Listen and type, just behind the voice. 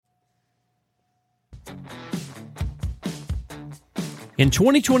In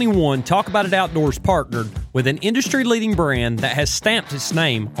 2021, Talk About It Outdoors partnered with an industry-leading brand that has stamped its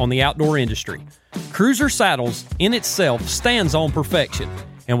name on the outdoor industry. Cruiser Saddles in itself stands on perfection,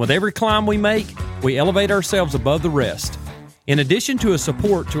 and with every climb we make, we elevate ourselves above the rest. In addition to a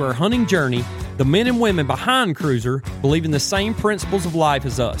support to our hunting journey, the men and women behind Cruiser believe in the same principles of life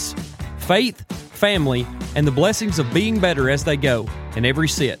as us: faith, family, and the blessings of being better as they go in every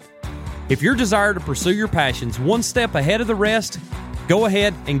sit. If your desire to pursue your passions one step ahead of the rest, go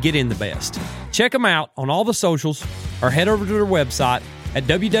ahead and get in the best. Check them out on all the socials or head over to their website at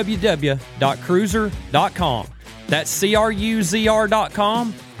www.cruiser.com. That's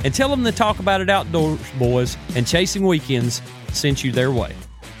CRUZR.com, and tell them the Talk About It Outdoors boys and Chasing Weekends sent you their way.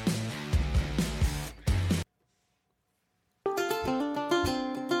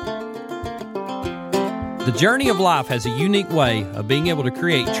 The journey of life has a unique way of being able to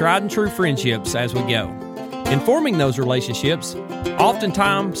create tried and true friendships as we go. In forming those relationships,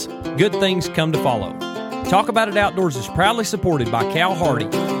 oftentimes good things come to follow. Talk About It Outdoors is proudly supported by Cal Hardy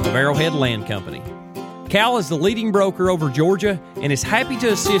of Arrowhead Land Company. Cal is the leading broker over Georgia and is happy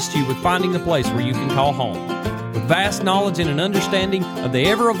to assist you with finding the place where you can call home. With vast knowledge and an understanding of the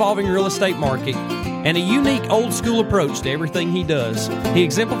ever-evolving real estate market and a unique old-school approach to everything he does, he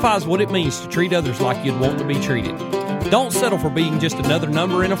exemplifies what it means to treat others like you'd want to be treated. Don't settle for being just another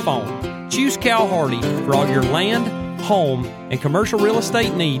number in a phone. Choose Cal Hardy for all your land, home, and commercial real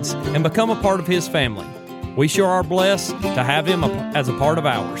estate needs and become a part of his family. We sure are blessed to have him as a part of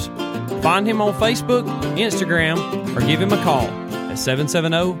ours. Find him on Facebook, Instagram, or give him a call at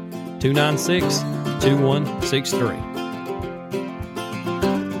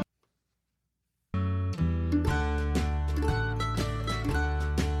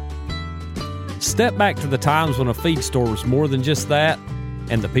Step back to the times when a feed store was more than just that,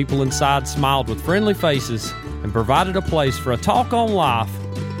 and the people inside smiled with friendly faces and provided a place for a talk on life,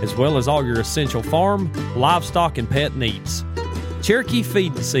 as well as all your essential farm, livestock, and pet needs. Cherokee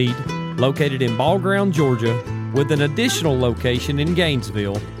Feed and Seed, located in Ball Ground, Georgia, with an additional location in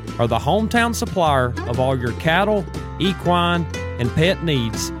Gainesville, are the hometown supplier of all your cattle, equine, and pet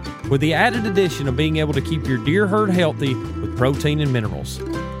needs, with the added addition of being able to keep your deer herd healthy with protein and minerals.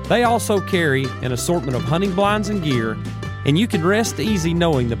 They also carry an assortment of hunting blinds and gear, and you can rest easy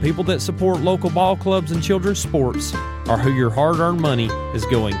knowing the people that support local ball clubs and children's sports are who your hard-earned money is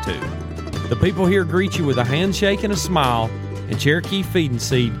going to. The people here greet you with a handshake and a smile, and Cherokee Feed and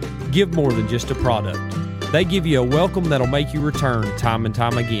Seed give more than just a product. They give you a welcome that'll make you return time and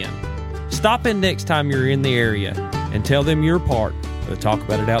time again. Stop in next time you're in the area and tell them you're part of the Talk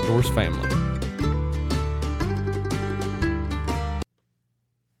About It Outdoors family.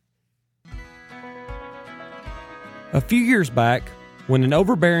 A few years back, when an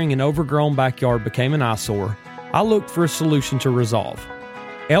overbearing and overgrown backyard became an eyesore, I looked for a solution to resolve.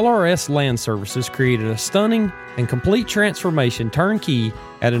 LRS Land Services created a stunning and complete transformation turnkey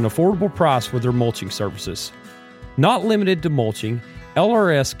at an affordable price with their mulching services. Not limited to mulching,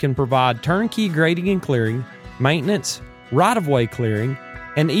 LRS can provide turnkey grading and clearing, maintenance, right-of-way clearing,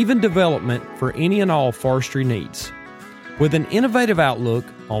 and even development for any and all forestry needs. With an innovative outlook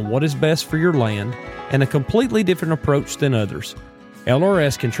on what is best for your land and a completely different approach than others,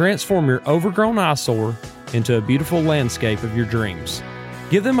 LRS can transform your overgrown eyesore into a beautiful landscape of your dreams.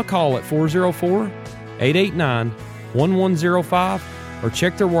 Give them a call at 404-889-1105 or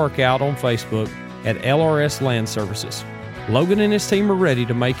check their work out on Facebook at LRS Land Services. Logan and his team are ready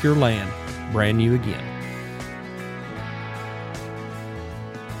to make your land brand new again.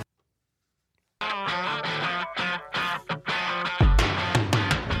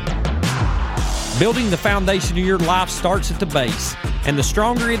 Building the foundation of your life starts at the base, and the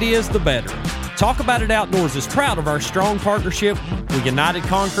stronger it is, the better. Talk About It Outdoors is proud of our strong partnership with United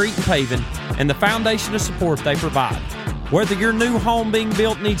Concrete and Paving and the foundation of support they provide. Whether your new home being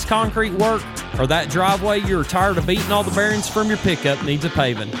built needs concrete work or that driveway you're tired of beating all the bearings from your pickup needs a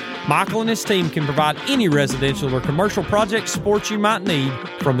paving, Michael and his team can provide any residential or commercial project support you might need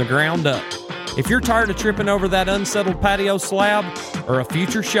from the ground up. If you're tired of tripping over that unsettled patio slab or a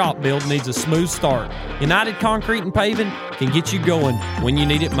future shop build needs a smooth start, United Concrete and Paving can get you going when you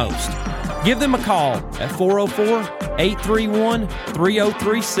need it most. Give them a call at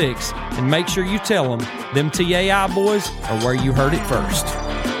 404-831-3036 and make sure you tell them TAI boys are where you heard it first.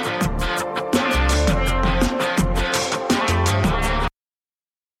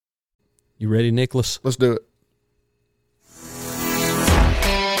 You ready, Nicholas? Let's do it.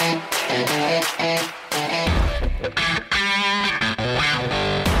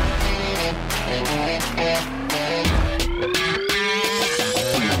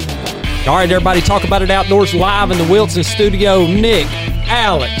 All right, everybody, Talk About It Outdoors live in the Wilson studio. Nick,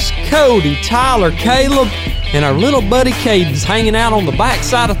 Alex, Cody, Tyler, Caleb, and our little buddy Caden's hanging out on the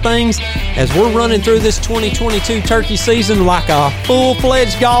backside of things as we're running through this 2022 turkey season like a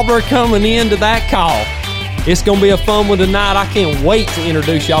full-fledged gobbler coming into that call. It's going to be a fun one tonight. I can't wait to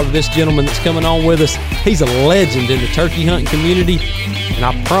introduce y'all to this gentleman that's coming on with us. He's a legend in the turkey hunting community, and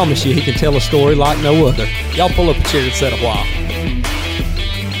I promise you he can tell a story like no other. Y'all pull up a chair and sit a while.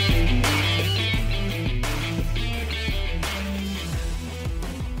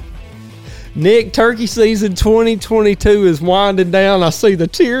 Nick, turkey season 2022 is winding down. I see the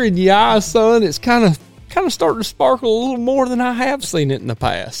tear in your eyes, son. It's kind of starting to sparkle a little more than I have seen it in the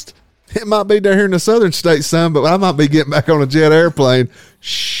past. It might be down here in the southern states, son, but I might be getting back on a jet airplane.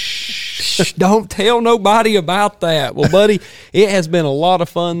 Shh, don't tell nobody about that. Well, buddy, it has been a lot of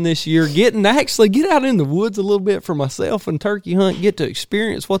fun this year getting to actually get out in the woods a little bit for myself and turkey hunt, get to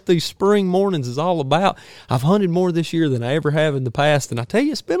experience what these spring mornings is all about. I've hunted more this year than I ever have in the past, and I tell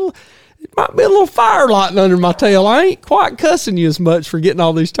you, it might be a little fire lighting under my tail. I ain't quite cussing you as much for getting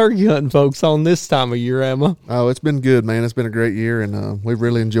all these turkey hunting folks on this time of year, am I? Oh, it's been good, man. It's been a great year, and we've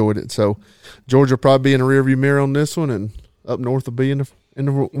really enjoyed it. So Georgia will probably be in the rearview mirror on this one, and up north will be in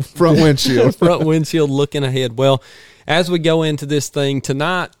the front windshield. Front windshield looking ahead. Well, as we go into this thing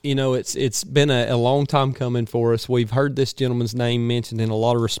tonight, you know, it's been a long time coming for us. We've heard this gentleman's name mentioned in a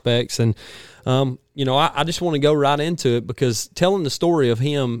lot of respects, and, you know, I just want to go right into it because telling the story of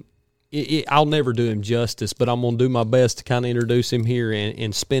him, I'll never do him justice, but I'm going to do my best to kind of introduce him here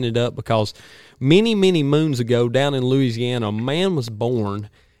and spin it up because many, many moons ago down in Louisiana, a man was born,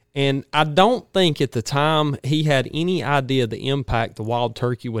 and I don't think at the time he had any idea the impact the wild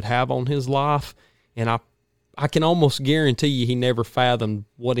turkey would have on his life, and I can almost guarantee you he never fathomed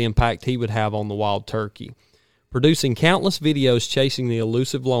what impact he would have on the wild turkey. Producing countless videos chasing the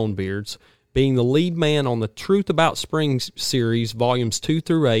elusive Lonebeards, being the lead man on the Truth About Spring series, volumes 2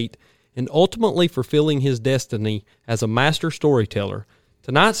 through 8, and ultimately fulfilling his destiny as a master storyteller,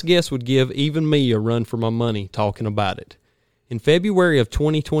 tonight's guest would give even me a run for my money talking about it. In February of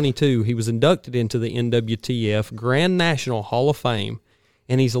 2022, he was inducted into the NWTF Grand National Hall of Fame,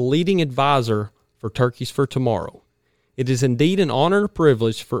 and he's a leading advisor for Turkeys for Tomorrow. It is indeed an honor and a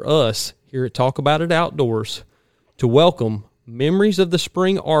privilege for us here at Talk About It Outdoors to welcome Memories of the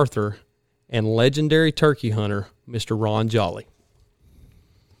Spring Arthur and legendary turkey hunter, Mr. Ron Jolly.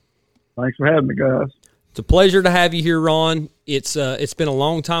 Thanks for having me, guys. It's a pleasure to have you here, Ron. It's been a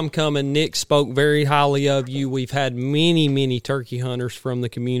long time coming. Nick spoke very highly of you. We've had many, many turkey hunters from the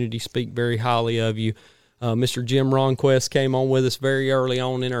community speak very highly of you. Mr. Jim Ronquest came on with us very early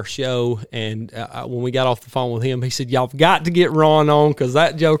on in our show, and when we got off the phone with him, he said, y'all have got to get Ron on because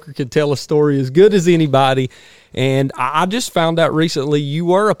that joker could tell a story as good as anybody. And I just found out recently you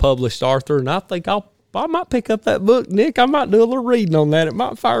were a published author, and I think I might pick up that book, Nick. I might do a little reading on that. It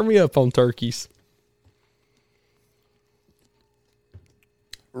might fire me up on turkeys.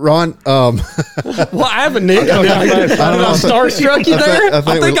 Ron, what happened, Nick? I starstruck you there? I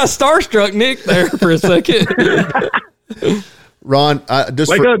think I starstruck Nick there for a second. Ron,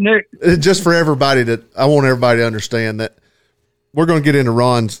 Wake up, Nick. Just for everybody I want everybody to understand that we're going to get into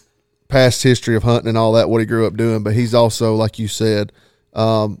Ron's past history of hunting and all that, what he grew up doing, but he's also, like you said,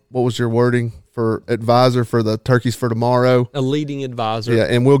 what was your wording for advisor for the Turkeys for Tomorrow? A leading advisor. Yeah,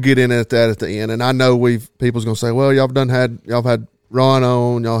 and we'll get in at that at the end. And I know people's going to say, well, y'all have had Ron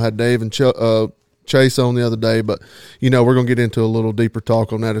on, y'all had Dave and Chase on the other day, but you know we're going to get into a little deeper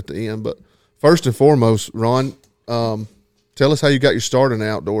talk on that at the end. But first and foremost, Ron, tell us how you got your start in the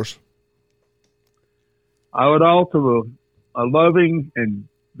outdoors. I would alter a loving and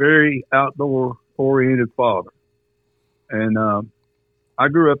very outdoor-oriented father. And I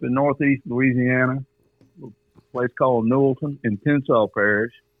grew up in northeast Louisiana, a place called Newellton in Tensall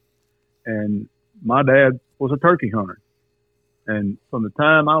Parish, and my dad was a turkey hunter. And from the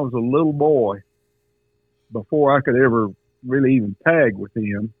time I was a little boy, before I could ever really even tag with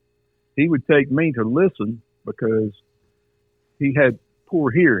him, he would take me to listen because he had poor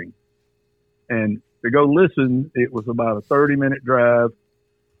hearing. And to go listen, it was about a 30-minute drive,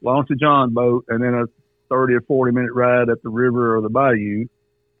 launch a John boat, and then a 30 or 40-minute ride up the river or the bayou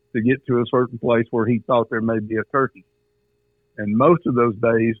to get to a certain place where he thought there may be a turkey. And most of those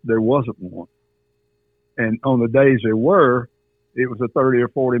days, there wasn't one. And on the days there were, it was a 30 or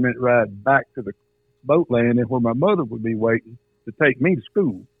 40-minute ride back to the boat landing where my mother would be waiting to take me to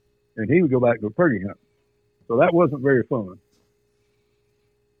school, and he would go back to turkey hunting. So that wasn't very fun.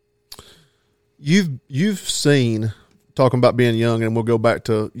 You've seen, talking about being young, and we'll go back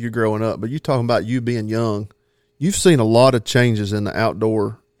to you growing up, but you talking about you being young, you've seen a lot of changes in the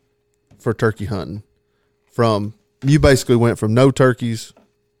outdoor for turkey hunting? From you basically went from no turkeys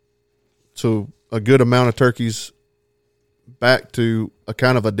to a good amount of turkeys back to a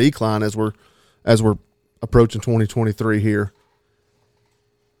kind of a decline as we're approaching 2023 here.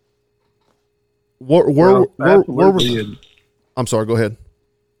 I'm sorry, go ahead.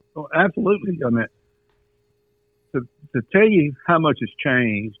 Well, absolutely. I mean, to tell you how much has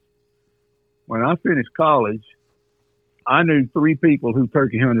changed, when I finished college, I knew 3 people who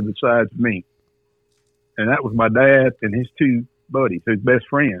turkey hunted besides me. And that was my dad and his 2 buddies, his best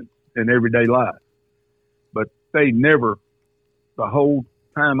friends in everyday life. But they never, the whole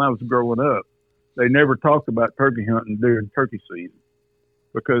time I was growing up, they never talked about turkey hunting during turkey season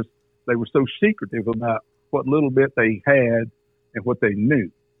because they were so secretive about what little bit they had and what they knew.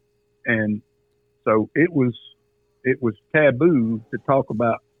 And so it was taboo to talk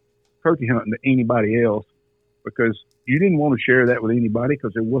about turkey hunting to anybody else because you didn't want to share that with anybody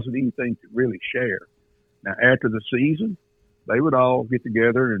because there wasn't anything to really share. Now, after the season, they would all get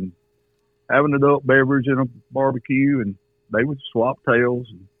together and have an adult beverage and a barbecue, and they would swap tails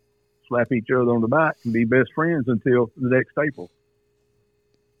and slap each other on the back and be best friends until the next April.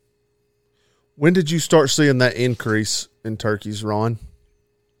 When did you start seeing that increase in turkeys, Ron?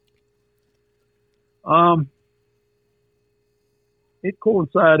 It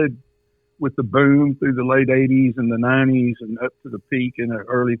coincided with the boom through the late 80s and the 90s and up to the peak in the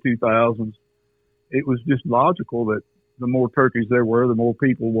early 2000s. It was just logical that the more turkeys there were, the more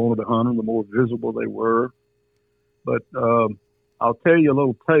people wanted to hunt them, the more visible they were. But I'll tell you a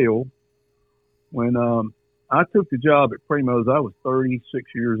little tale. When I took the job at Primo's, I was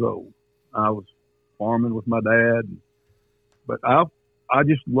 36 years old. I was farming with my dad. But I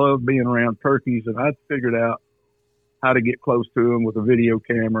just loved being around turkeys, and I'd figured out how to get close to them with a video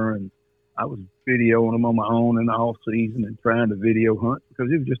camera, and I was videoing them on my own in the off season and trying to video hunt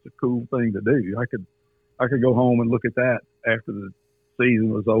because it was just a cool thing to do. I could go home and look at that after the season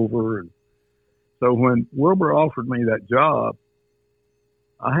was over. And so when Wilbur offered me that job,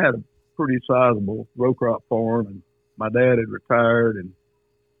 I had a pretty sizable row crop farm, and my dad had retired, and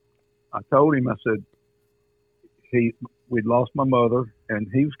I told him, I said, we'd lost my mother, and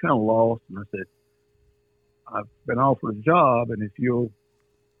he was kind of lost, and I said, I've been offered a job, and if you'll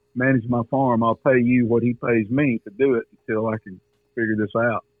manage my farm, I'll pay you what he pays me to do it until I can figure this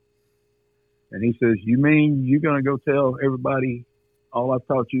out. And he says, you mean you're going to go tell everybody all I've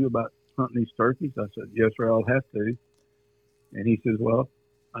taught you about hunting these turkeys? I said, yes, sir, I'll have to. And he says, well,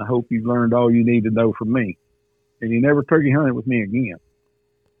 I hope you've learned all you need to know from me. And he never turkey hunted with me again,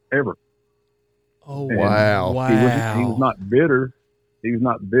 ever. Oh, and wow. He was not bitter. He was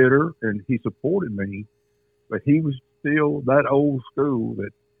not bitter, and he supported me, but he was still that old school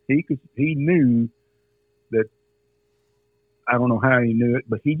that he knew that, I don't know how he knew it,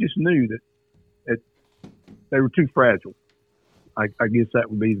 but he just knew that they were too fragile. I guess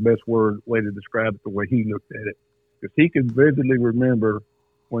that would be the best way to describe it, the way he looked at it. Because he could vividly remember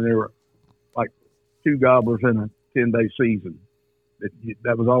when there were like 2 gobblers in a 10-day season.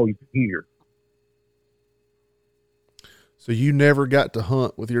 That was all you could hear. So you never got to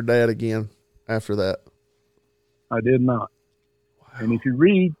hunt with your dad again after that? I did not. Wow. And if you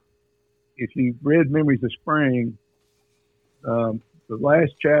read Memories of Spring, the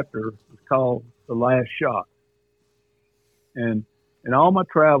last chapter is called The Last Shot. And in all my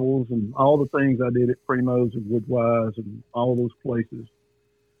travels and all the things I did at Primo's and Woodwise and all those places,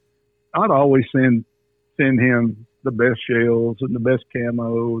 I'd always send him the best shells and the best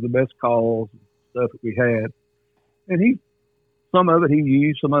camo, the best calls and stuff that we had. And some of it he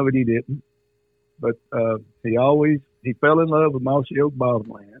used, some of it he didn't. But he fell in love with Mossy Oak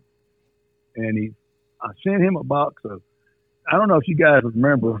Bottomland. And I sent him a box of, I don't know if you guys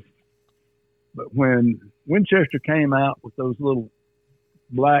remember, but when Winchester came out with those little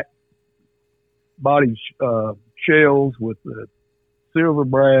black body shells with the silver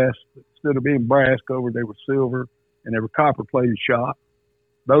brass, instead of being brass covered, they were silver, and they were copper plated shot.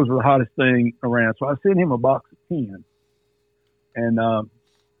 Those were the hottest thing around. So I sent him a box of 10. And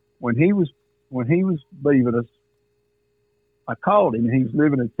when he was leaving us, I called him, and he was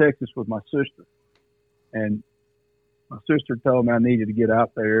living in Texas with my sister. And my sister told me I needed to get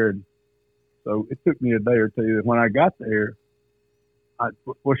out there, and so it took me a day or two. And when I got there,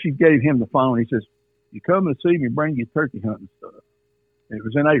 she gave him the phone. He says, "You come and see me, bring you turkey hunting stuff." And it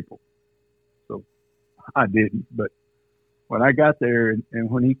was in April, so I didn't. But when I got there and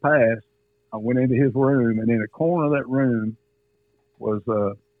when he passed, I went into his room, and in the corner of that room was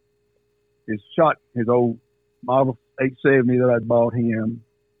his old Model 870 that I'd bought him,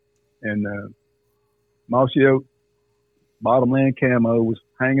 and Mossy Oak Bottomland camo was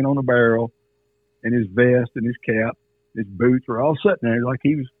hanging on a barrel, and his vest and his cap, his boots were all sitting there like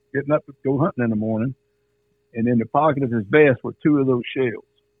he was getting up to go hunting in the morning. And in the pocket of his vest were 2 of those shells,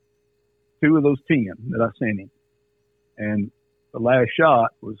 2 of those 10 that I sent him. And the last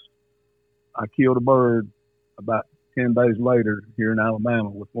shot was I killed a bird about 10 days later here in Alabama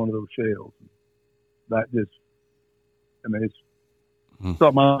with one of those shells. That just, I mean, it's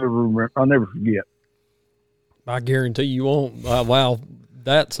something I'll never forget. I guarantee you won't. Wow,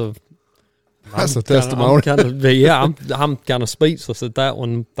 that's a testimony. I'm kind of speechless at that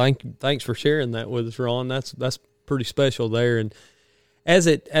one. Thanks for sharing that with us, Ron. That's pretty special there. And as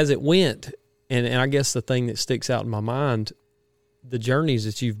it went, and I guess the thing that sticks out in my mind, the journeys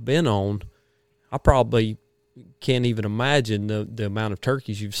that you've been on, I probably can't even imagine the amount of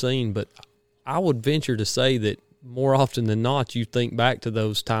turkeys you've seen, but I would venture to say that more often than not, you think back to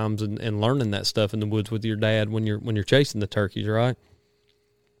those times and learning that stuff in the woods with your dad when you're chasing the turkeys, right?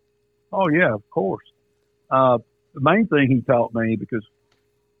 Oh yeah, of course. The main thing he taught me, because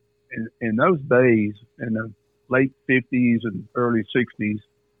in those days, in the late 50s and early 60s,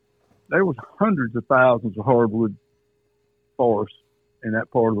 there was hundreds of thousands of hardwood forests in that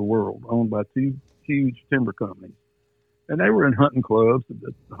part of the world, owned by 2 huge timber companies. And they were in hunting clubs.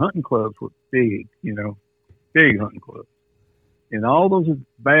 The hunting clubs were big, big hunting clubs. In all those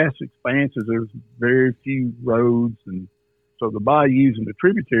vast expanses, there was very few roads, and so the bayous and the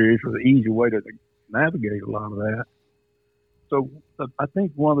tributaries were the easy way to navigate a lot of that. So I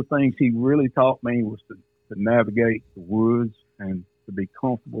think one of the things he really taught me was to navigate the woods and to be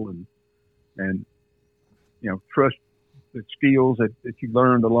comfortable and trust the skills that you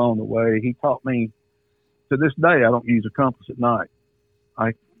learned along the way. He taught me, to this day, I don't use a compass at night.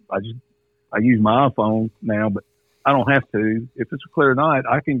 I use my iPhone now, but I don't have to. If it's a clear night,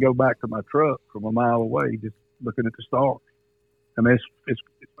 I can go back to my truck from a mile away just looking at the stars. I mean, it's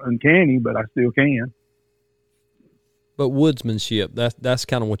uncanny, but I still can. But woodsmanship, that's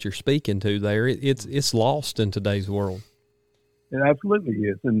kind of what you're speaking to there. It's lost in today's world. It absolutely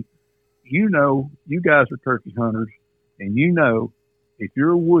is. And you guys are turkey hunters, and if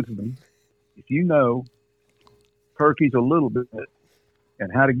you're a woodsman, if you know turkeys a little bit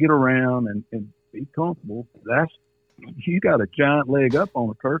and how to get around and be comfortable, you got a giant leg up on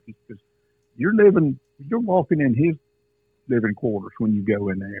a turkey, because you're walking in his living quarters when you go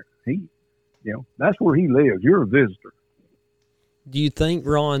in there. That's where he lives. You're a visitor. Do you think,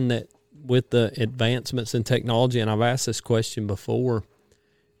 Ron, that with the advancements in technology, and I've asked this question before,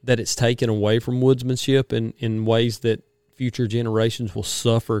 that it's taken away from woodsmanship in ways that future generations will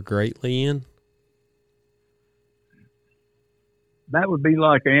suffer greatly in? That would be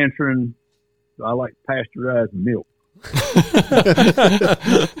like answering, I like pasteurized milk.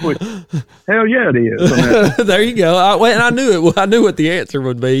 Which, hell yeah, it is. I mean, there you go. I knew it. I knew what the answer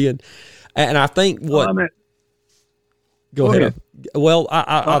would be, and I think what. Go ahead. Well,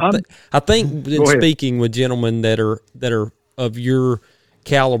 I think in speaking with gentlemen that are of your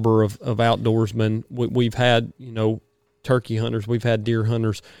caliber of outdoorsmen, we've had turkey hunters, we've had deer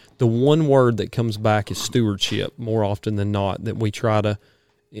hunters. The one word that comes back is stewardship more often than not, that we try to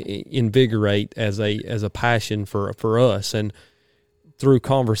invigorate as a passion for us. And through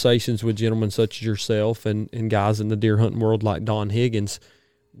conversations with gentlemen such as yourself and guys in the deer hunting world like Don Higgins,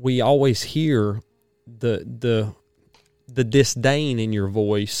 we always hear the disdain in your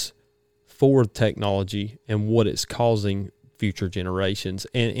voice for technology and what it's causing future generations.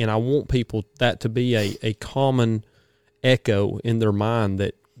 And I want people that to be a common echo in their mind,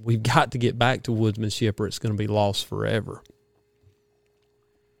 that we've got to get back to woodsmanship or it's going to be lost forever.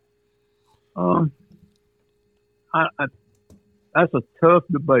 That's a tough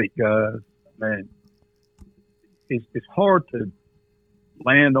debate, guys. Man, it's hard to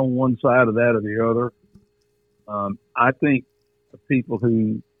land on one side of that or the other. I think the people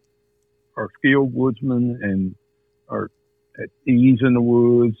who are skilled woodsmen and are at ease in the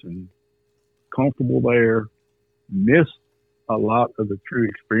woods and comfortable there miss a lot of the true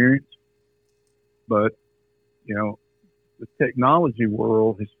experience. But, the technology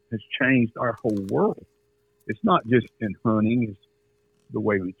world has changed our whole world. It's not just in hunting. It's the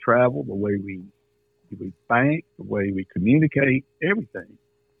way we travel, the way we bank, the way we communicate, everything.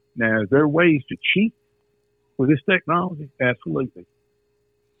 Now, is there ways to cheat with this technology? Absolutely.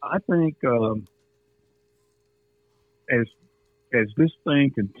 I think as this thing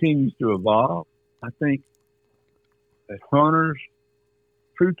continues to evolve, I think that hunters,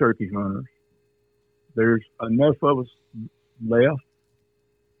 true turkey hunters, there's enough of us left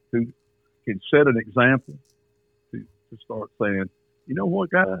who can set an example to start saying, you know what,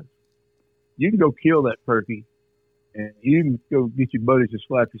 guys, you can go kill that turkey and you can go get your buddies to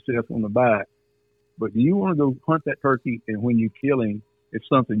slap yourself on the back. But do you want to go hunt that turkey, and when you kill him, it's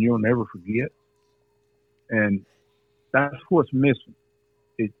something you'll never forget? And that's what's missing.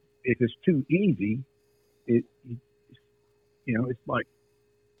 If it's too easy, it's like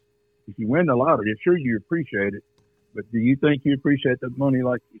if you win the lottery, sure you appreciate it, but do you think you appreciate that money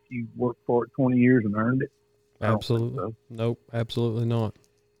like if you worked for it 20 years and earned it? Absolutely. So. Nope, absolutely not.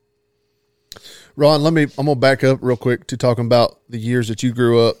 Ron, I'm going to back up real quick to talking about the years that you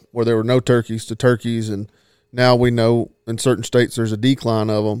grew up where there were no turkeys to turkeys, and now we know in certain states there's a decline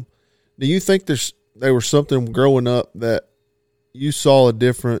of them. Do you think there was something growing up that you saw a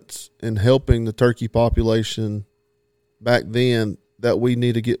difference in helping the turkey population back then that we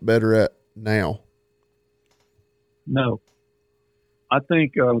need to get better at now? No. I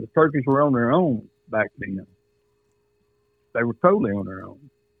think the turkeys were on their own back then. They were totally on their own.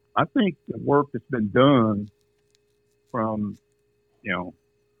 I think the work that's been done from, the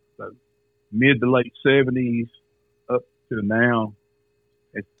mid to late 70s up to now,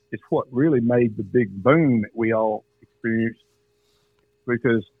 it's what really made the big boom that we all experienced.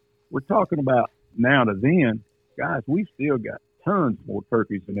 Because we're talking about now to then, guys, we still got tons more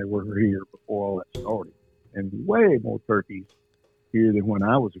turkeys than there were here before all that started. And way more turkeys here than when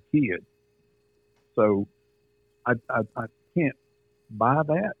I was a kid. So I can't buy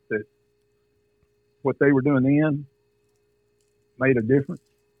that what they were doing then made a difference.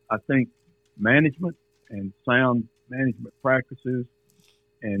 I think management and sound management practices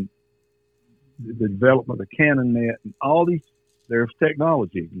and the development of the cannon net and all these, there's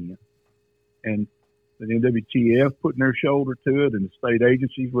technology again. And the NWTF putting their shoulder to it and the state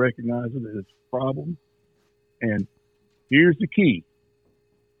agencies recognizing it as a problem. And here's the key.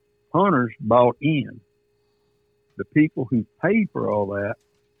 Hunters bought in. The people who paid for all that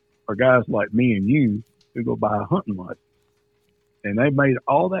are guys like me and you who go buy a hunting license. And they made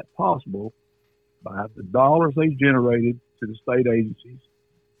all that possible by the dollars they generated to the state agencies.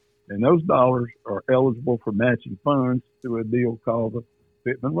 And those dollars are eligible for matching funds through a deal called the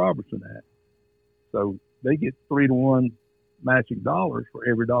Pittman-Robertson Act. So they get 3-to-1 matching dollars for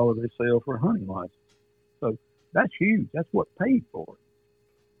every dollar they sell for a hunting license. So that's huge. That's what paid for it.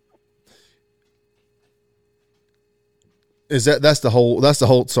 That's the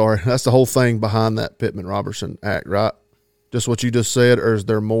whole thing behind that Pittman-Robertson Act, right? Just what you just said, or is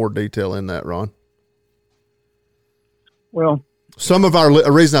there more detail in that, Ron? Well,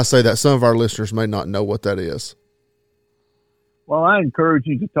 a reason I say that, some of our listeners may not know what that is. Well, I encourage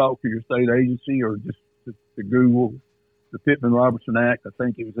you to talk to your state agency or just to Google the Pittman-Robertson Act. I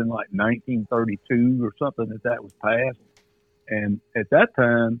think it was in like 1932 or something that was passed. And at that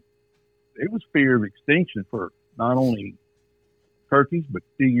time, it was fear of extinction for not only turkeys, but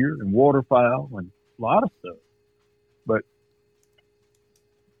deer and waterfowl and a lot of stuff. But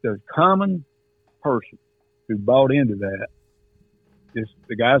the common person who bought into that is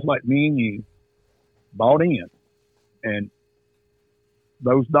the guys like me and you bought in. And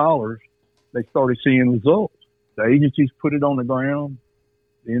those dollars, they started seeing results. The agencies put it on the ground.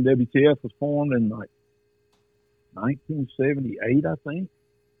 The NWTF was formed in like 1978, I think,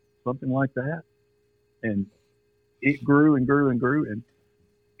 something like that. And it grew and grew and grew, and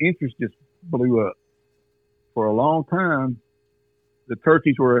interest just blew up. For a long time, the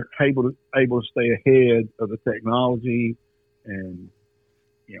turkeys were able to stay ahead of the technology. And,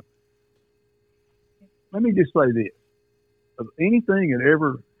 let me just say this. Of anything that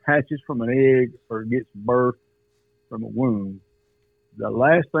ever hatches from an egg or gets birthed from a womb, the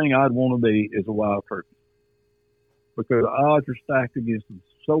last thing I'd want to be is a wild turkey, because the odds are stacked against them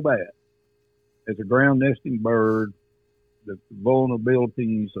so bad. As a ground nesting bird, the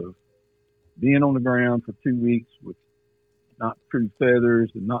vulnerabilities of being on the ground for 2 weeks with not true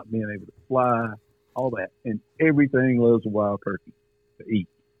feathers and not being able to fly, all that. And everything loves a wild turkey to eat.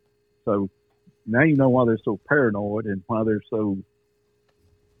 So now you know why they're so paranoid and why they're so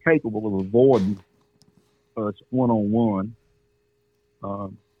capable of avoiding us one-on-one.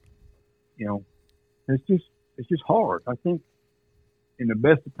 It's just hard. I think in the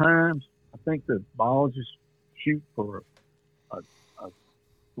best of times, I think the biologists shoot for a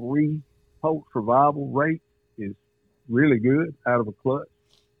 3-poult survival rate is really good out of a clutch.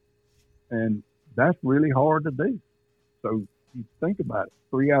 And that's really hard to do. So you think about it,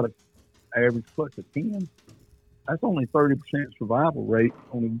 3 out of average clutch of 10, that's only 30% survival rate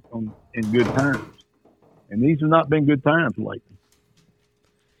in good times. And these have not been good times lately.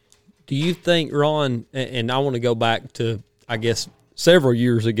 Do you think, Ron, and I want to go back to, I guess, several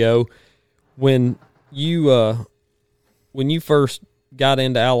years ago when you first got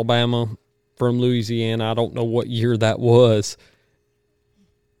into Alabama from Louisiana. I don't know what year that was.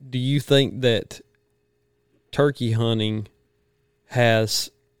 Do you think that turkey hunting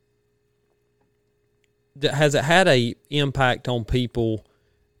has it had a impact on people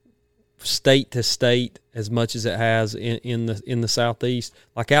state to state as much as it has in the Southeast?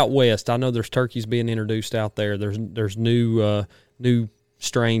 Like out west, I know there's turkeys being introduced out there. There's new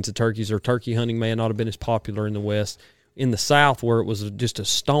strains of turkeys, or turkey hunting may not have been as popular in the West. In the South, where it was just a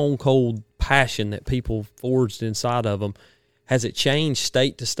stone cold passion that people forged inside of them, has it changed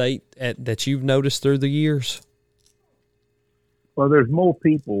state to state that you've noticed through the years? Well, there's more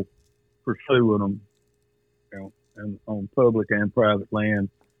people pursuing them, and on public and private land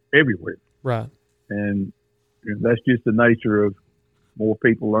everywhere. Right. And that's just the nature of more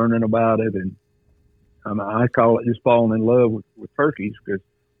people learning about it. And I call it just falling in love with turkeys, because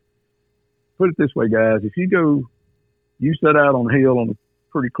put it this way, guys, if you set out on a hill on a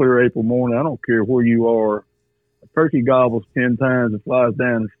pretty clear April morning, I don't care where you are, a turkey gobbles 10 times and flies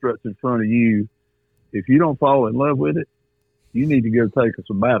down and struts in front of you. If you don't fall in love with it, you need to go take a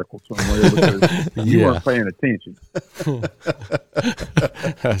sabbatical somewhere, because you weren't paying attention.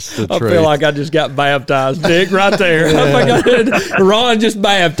 That's the I truth. feel like I just got baptized, Dick, right there. I think Ron just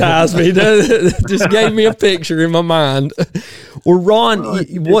baptized me. Just gave me a picture in my mind. Well, Ron,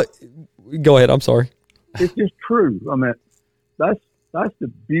 go ahead. I'm sorry. It's just true. I mean, that's the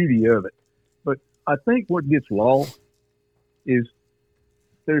beauty of it. But I think what gets lost is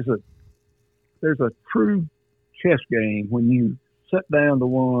there's a true chess game when you sit down to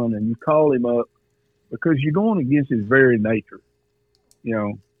one and you call him up, because you're going against his very nature.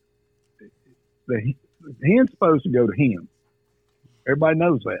 The hen's supposed to go to him. Everybody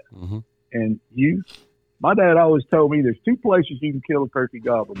knows that. Mm-hmm. And my dad always told me there's two places you can kill a turkey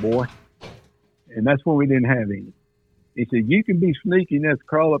gobbler, boy. And that's when we didn't have any. He said, you can be sneaky enough to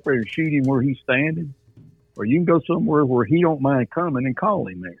crawl up there and shoot him where he's standing, or you can go somewhere where he don't mind coming and call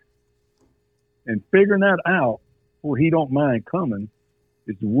him there. And figuring that out where he don't mind coming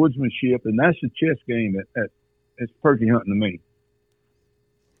is the woodsmanship, and that's the chess game that's turkey hunting to me.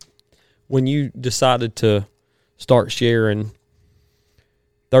 When you decided to start sharing,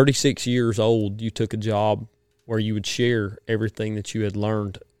 36 years old, you took a job where you would share everything that you had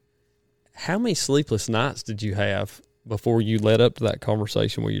learned. How many sleepless nights did you have before you led up to that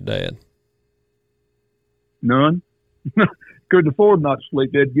conversation with your dad? None. Couldn't afford not to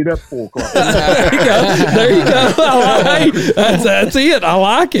sleep. They'd get up 4 o'clock. There you go. Hey, that's it. I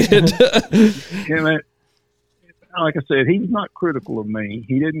like it. Yeah, man, like I said, he's not critical of me.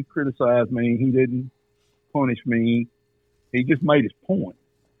 He didn't criticize me. He didn't punish me. He just made his point.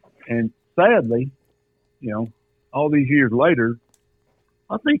 And sadly, all these years later,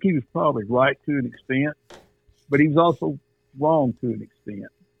 I think he was probably right to an extent, but he was also wrong to an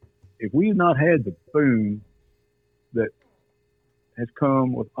extent. If we had not had the boom that has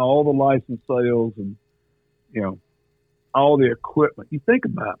come with all the license sales and, all the equipment, you think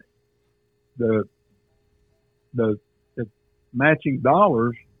about it, the matching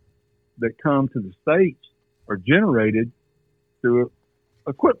dollars that come to the states are generated through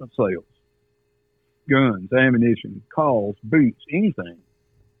equipment sales, guns, ammunition, calls, boots, anything.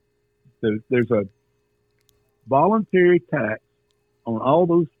 There's a voluntary tax on all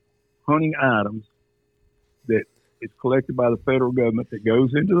those hunting items that is collected by the federal government that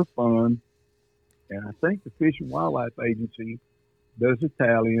goes into the fund. And I think the Fish and Wildlife Agency does a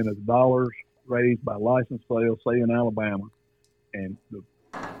tallying of dollars raised by license sales, say in Alabama, and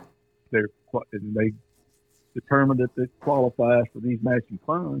they determine that it qualifies for these matching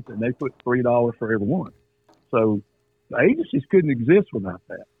funds, and they put $3 for every one. So the agencies couldn't exist without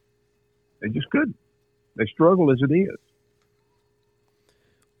that. They just couldn't. They struggle as it is.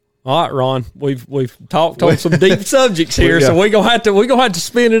 All right, Ron, we've talked on some deep subjects here, so we're gonna have to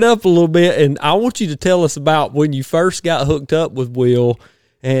spin it up a little bit, and I want you to tell us about when you first got hooked up with Will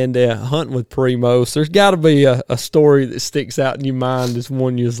and hunting with Primos. There's got to be a story that sticks out in your mind as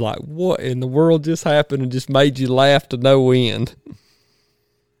one you was like, what in the world just happened, and just made you laugh to no end.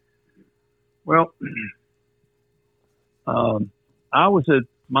 Well, I was at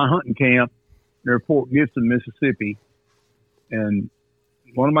my hunting camp near Port Gibson, Mississippi, and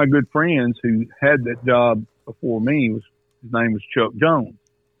one of my good friends who had that job before me his name was Chuck Jones.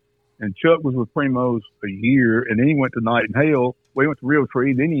 And Chuck was with Primos a year, and then he went to Night and Hale. We went to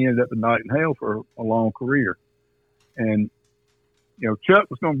Realtree, then he ended up at Night and Hale for a long career. And, Chuck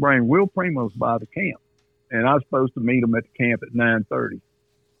was going to bring Will Primos by the camp, and I was supposed to meet him at the camp at 9:30.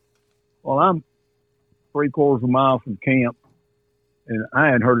 Well, I'm 3/4 of a mile from camp, and I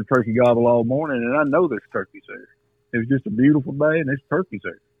hadn't heard a turkey gobble all morning, and I know there's turkeys there. It was just a beautiful day, and there's turkeys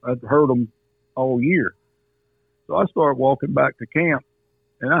there. I've heard them all year. So I started walking back to camp,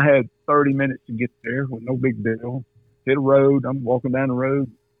 and I had 30 minutes to get there with no big deal. Hit a road. I'm walking down the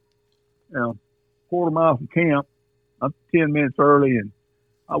road, quarter mile from camp. I'm 10 minutes early, and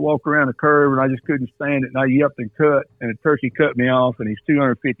I walk around the curve, and I just couldn't stand it. And I yelped and cut, and a turkey cut me off, and he's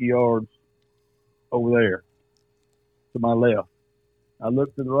 250 yards over there to my left. I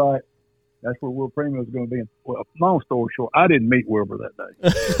looked to the right. That's where Will Primo was going to be. Well, long story short, I didn't meet Wilbur that day.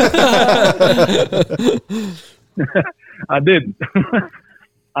 I didn't.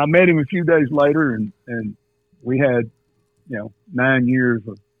 I met him a few days later, and we had, 9 years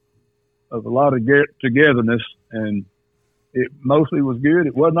of a lot of togetherness, and it mostly was good.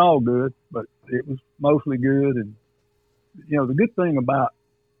 It wasn't all good, but it was mostly good. And, the good thing about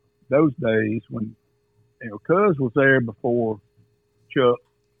those days when, Cuz was there before Chuck,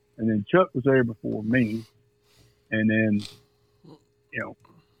 and then Chuck was there before me, and then,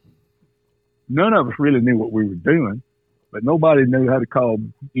 none of us really knew what we were doing, but nobody knew how to call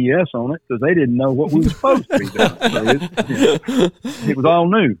BS on it because they didn't know what we were supposed to be doing. So it was all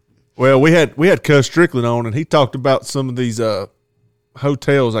new. Well, we had Cuz Strickland on, and he talked about some of these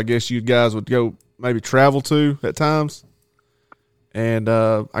hotels I guess you guys would go maybe travel to at times. And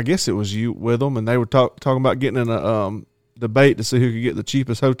I guess it was you with them, and they were talking about getting in a debate to see who could get the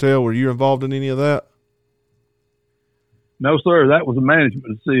cheapest hotel. Were you involved in any of that? No, sir. That was a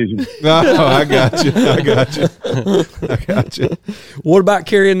management decision. Oh, I got you. What about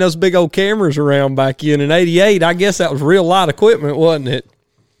carrying those big old cameras around back in '88? I guess that was real light equipment, wasn't it?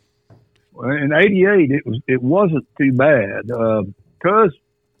 Well, in '88, it wasn't too bad. Cuz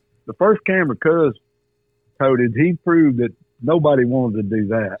the first camera Cuz toted, he proved that nobody wanted to do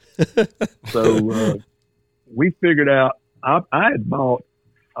that. So we figured out. I had bought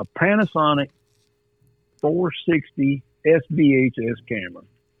a Panasonic 460 SVHS camera,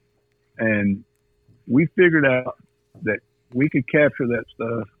 and we figured out that we could capture that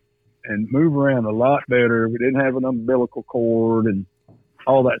stuff and move around a lot better. We didn't have an umbilical cord and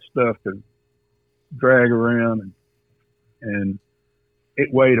all that stuff to drag around, and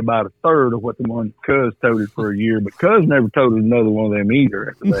it weighed about a third of what the one Cuz toted for a year, but Cuz never toted another one of them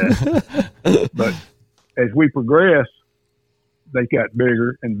either after that. But as we progressed, they got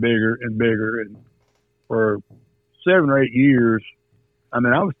bigger and bigger and bigger, and for 7 or 8 years, I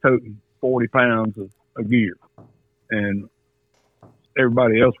was toting 40 pounds of gear, and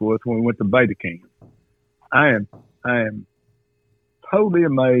everybody else was when we went to Beta Camp. I am totally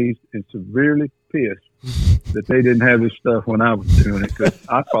amazed and severely pissed that they didn't have this stuff when I was doing it, because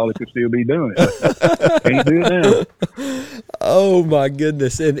I probably could still be doing it. Can't do it now. Oh my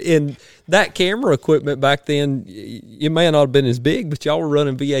goodness! And that camera equipment back then, you may not have been as big, but y'all were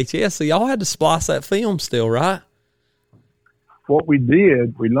running VHS, so y'all had to splice that film still, right? What we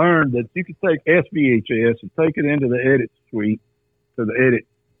did, we learned that you could take SVHS and take it into the edit suite, to the edit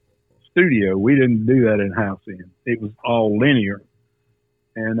studio. We didn't do that in house in. It was all linear,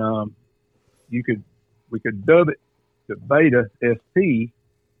 and we could dub it to Beta ST,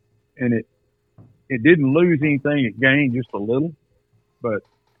 and it didn't lose anything. It gained just a little, but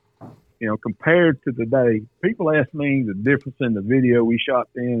compared to today, people ask me the difference in the video we shot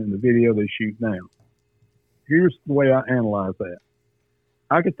then and the video they shoot now. Here's the way I analyze that.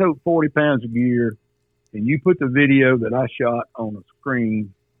 I could tote 40 pounds of gear, and you put the video that I shot on a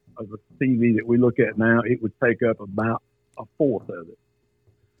screen of a TV that we look at now, it would take up about a fourth of it.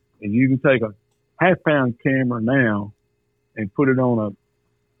 And you can take a half-pound camera now and put it on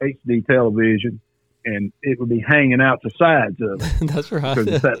a HD television, and it would be hanging out the sides of it. That's right. Because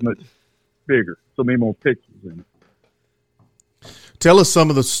it's that much bigger. So many more pixels in it. Tell us some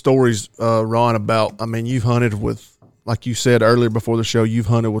of the stories, Ron, about, you've hunted with, like you said earlier before the show, you've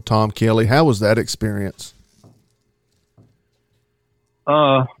hunted with Tom Kelly. How was that experience?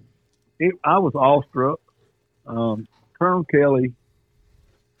 I was awestruck. Colonel Kelly,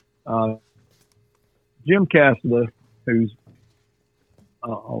 Jim Cassida, who's a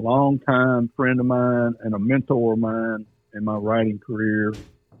longtime friend of mine and a mentor of mine in my writing career,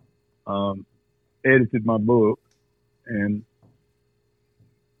 edited my book, and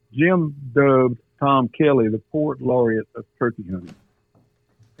Jim dubbed Tom Kelly the poet laureate of turkey hunting.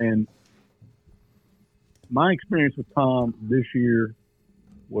 And my experience with Tom this year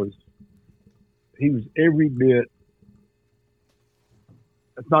was, he was every bit,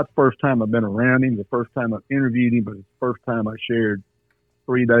 it's not the first time I've been around him, the first time I've interviewed him, but it's the first time I shared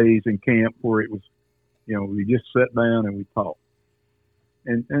 3 days in camp where it was, we just sat down and we talked.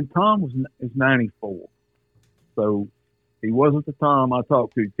 And Tom is 94. So he wasn't the Tom I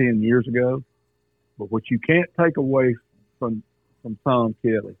talked to 10 years ago. But what you can't take away from Tom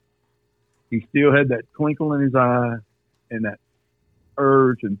Kelly he still had that twinkle in his eye and that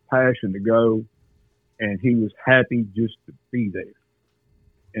urge and passion to go, and he was happy just to be there.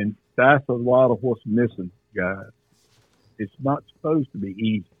 And that's a lot of what's missing, guys. It's not supposed to be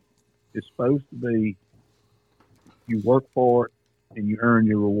easy. It's supposed to be you work for it and you earn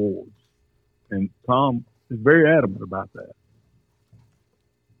your rewards. And Tom is very adamant about that.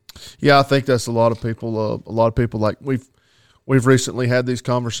 Yeah, I think that's a lot of people. A lot of people, like we've recently had these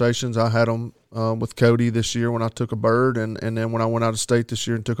conversations. I had them with Cody this year when I took a bird, and then when I went out of state this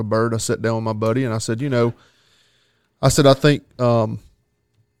year and took a bird, I sat down with my buddy and I said, I think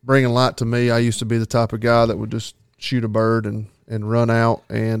bringing light to me, I used to be the type of guy that would just shoot a bird and run out,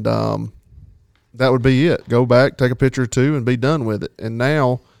 and that would be it. Go back, take a picture or two, and be done with it. And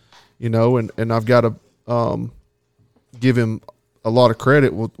now, and I've got to give him a lot of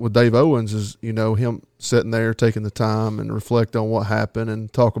credit with Dave Owens is, him sitting there taking the time and reflect on what happened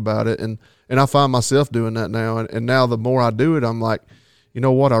and talk about it. And I find myself doing that now. And now the more I do it, I'm like, you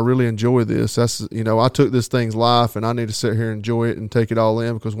know what? I really enjoy this. That's, I took this thing's life and I need to sit here and enjoy it and take it all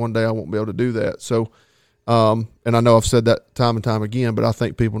in, because one day I won't be able to do that. So, and I know I've said that time and time again, but I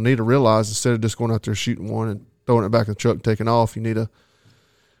think people need to realize, instead of just going out there shooting one and throwing it back in the truck and taking off, you need to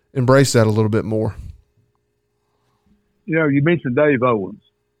embrace that a little bit more. You mentioned Dave Owens.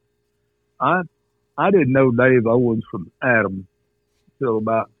 I didn't know Dave Owens from Adam until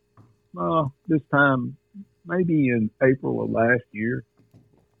about this time, maybe in April of last year.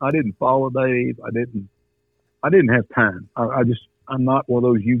 I didn't follow Dave. I didn't have time. I'm not one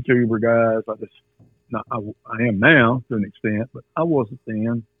of those YouTuber guys. I am now to an extent, but I wasn't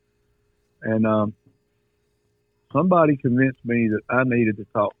then. And somebody convinced me that I needed to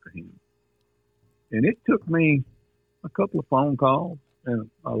talk to him. And it took me a couple of phone calls and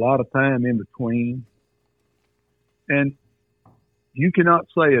a lot of time in between. And you cannot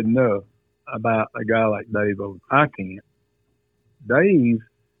say enough about a guy like Dave Owens. I can't. Dave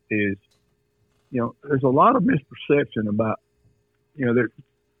is, there's a lot of misperception about, there's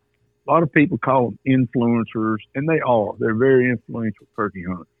a lot of people call them influencers, and they are. They're very influential turkey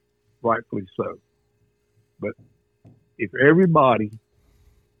hunters, rightfully so. But if everybody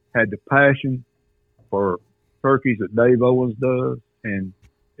had the passion for turkeys that Dave Owens does, and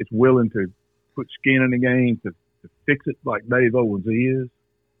is willing to put skin in the game to fix it like Dave Owens is,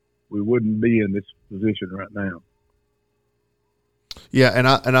 we wouldn't be in this position right now. Yeah, and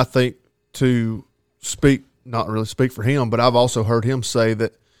I think, to speak, not really speak for him, but I've also heard him say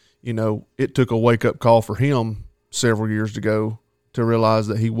that, it took a wake-up call for him several years ago to realize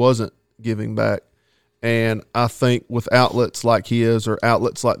that he wasn't giving back. And I think with outlets like his, or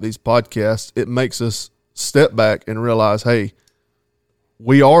outlets like these podcasts, it makes us step back and realize, hey,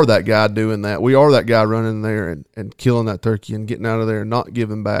 we are that guy doing that. We are that guy running there and killing that turkey and getting out of there and not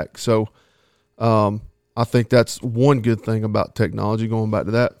giving back. So I think that's one good thing about technology, going back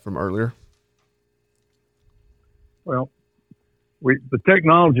to that from earlier. Well, the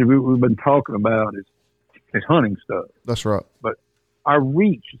technology we've been talking about is hunting stuff. That's right. But our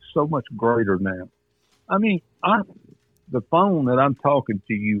reach is so much greater now. I mean, the phone that I'm talking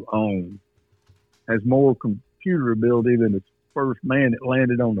to you on has more computer ability than the first man that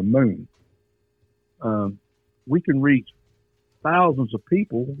landed on the moon. We can reach thousands of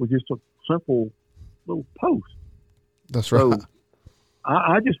people with just a simple little post. That's right. So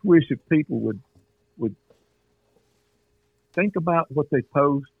I just wish that people would think about what they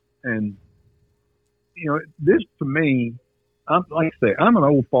post. And, this to me, like I say, I'm an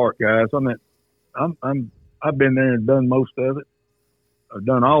old fart, guys. I've been there and done most of it. I've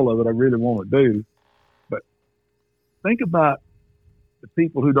done all of it I really want to do. But think about the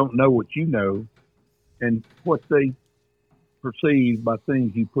people who don't know what you know and what they perceive by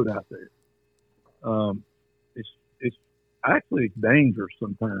things you put out there. It's actually dangerous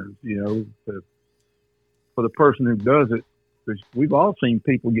sometimes, for the person who does it, because we've all seen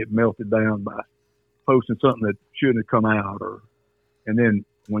people get melted down by posting something that shouldn't have come out, and then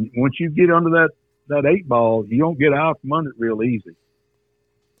once you get under that 8 ball, you don't get out from under it real easy.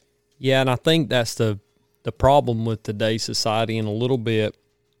 Yeah, and I think that's the problem with today's society. In a little bit,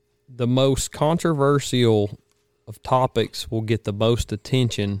 the most controversial of topics will get the most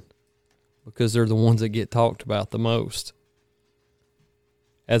attention because they're the ones that get talked about the most,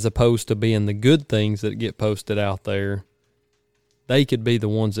 as opposed to being the good things that get posted out there. They could be the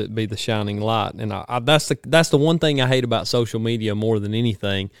ones that be the shining light. And that's the one thing I hate about social media more than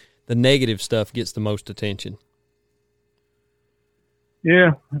anything. The negative stuff gets the most attention.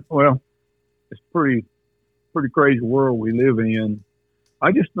 Yeah, well, it's pretty crazy world we live in.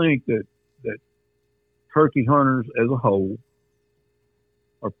 I just think that turkey hunters as a whole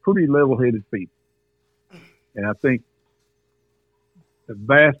are pretty level-headed people. And I think the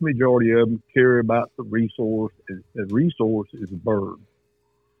vast majority of them care about the resource. The resource is a bird.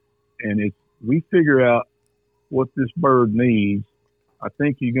 And if we figure out what this bird needs, I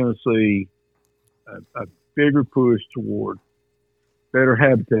think you're going to see a bigger push toward better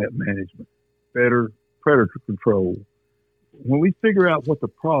habitat management, better predator control. When we figure out what the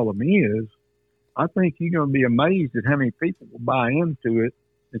problem is, I think you're going to be amazed at how many people will buy into it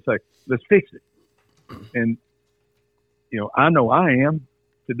and say, let's fix it. And, I know I am.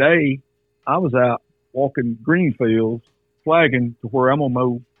 Today, I was out walking green fields, flagging to where I'm going to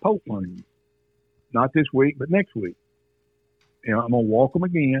mow poult lanes. Not this week, but next week. I'm going to walk them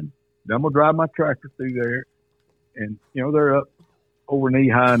again. Then I'm going to drive my tractor through there. And, they're up over knee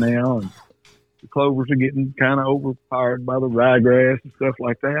high now. And the clovers are getting kind of overpowered by the ryegrass and stuff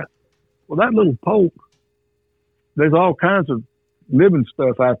like that. Well, that little poult, there's all kinds of living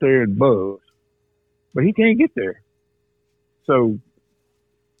stuff out there and bugs, but he can't get there. So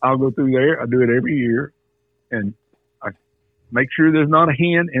I'll go through there. I do it every year, and I make sure there's not a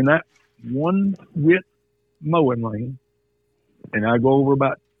hen in that one width mowing lane. And I go over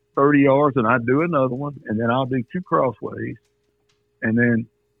about 30 yards, and I do another one, and then I'll do 2 crossways. And then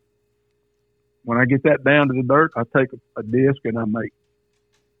when I get that down to the dirt, I take a disc and I make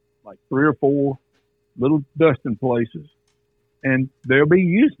like 3 or 4 little dusting places, and they'll be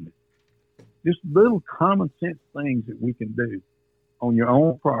using it. Just little common sense things that we can do on your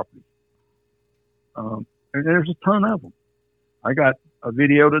own property. And there's a ton of them. I got a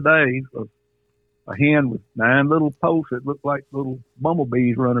video today of a hen with 9 little posts that look like little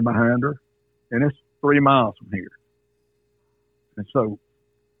bumblebees running behind her, and it's 3 miles from here. And so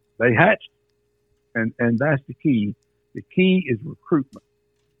they hatched, and that's the key. The key is recruitment.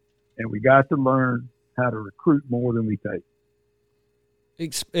 And we got to learn how to recruit more than we take.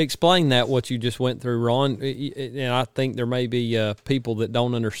 Explain that, what you just went through, Ron. And I think there may be people that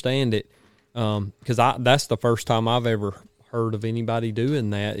don't understand it, because that's the first time I've ever heard of anybody doing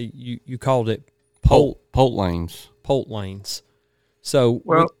that. You called it poult lanes. Poult lanes. So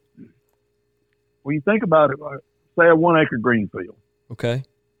when you think about it, say a 1 acre green field. Okay.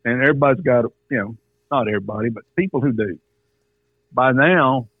 And everybody's got, not everybody, but people who do. By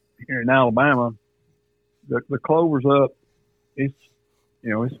now, here in Alabama, the clover's up. It's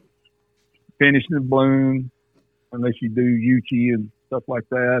finishing to bloom, unless you do Uchi and stuff like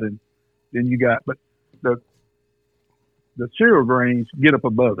that. And then but the cereal grains get up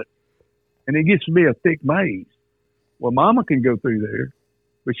above it, and it gets to be a thick maize. Well, Mama can go through there,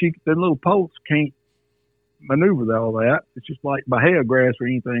 but the little poults can't maneuver all that. It's just like bahia grass or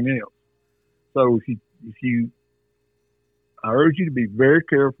anything else. So I urge you to be very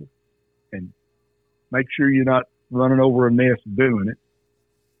careful and make sure you're not running over a nest doing it.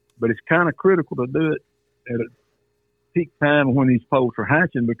 But it's kind of critical to do it at a peak time when these poults are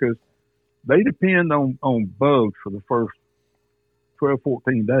hatching, because they depend on bugs for the first 12,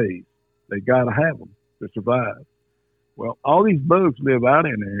 14 days. They got to have them to survive. Well, all these bugs live out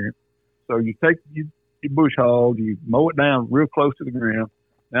in there. So you take your bush hog, you mow it down real close to the ground.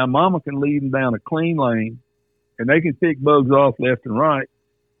 Now, Mama can lead them down a clean lane, and they can pick bugs off left and right,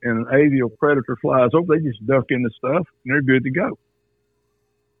 and an avial predator flies over. They just duck in the stuff, and they're good to go.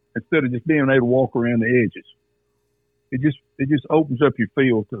 Instead of just being able to walk around the edges. It just opens up your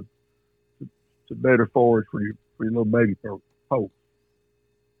field to better forage for your little baby poult.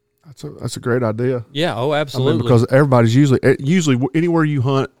 That's a great idea. Yeah, absolutely. Because everybody's usually anywhere you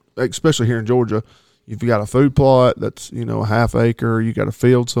hunt, especially here in Georgia, if you got a food plot that's a half acre, you got a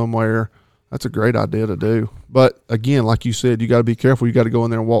field somewhere, that's a great idea to do. But again, like you said, you got to be careful. You got to go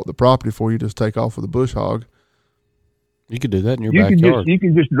in there and walk the property before you just take off with a bush hog. You could do that in your backyard. You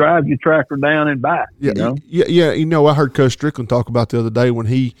can just drive your tractor down and back. Yeah. I heard Coach Strickland talk about the other day when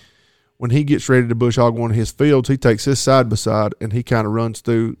he gets ready to bush hog one of his fields, he takes his side by side and he kind of runs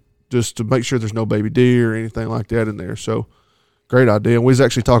through just to make sure there's no baby deer or anything like that in there. So great idea. And we was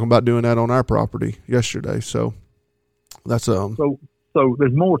actually talking about doing that on our property yesterday. So that's So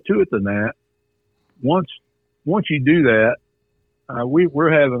there's more to it than that. Once you do that,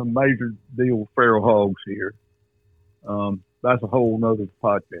 we're having a major deal with feral hogs here. That's a whole nother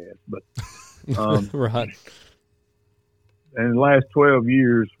podcast, but right. And in the last 12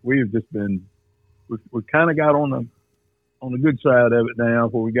 years, we've kind of got on the good side of it now,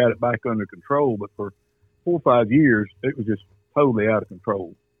 where we got it back under control. But for 4 or 5 years, it was just totally out of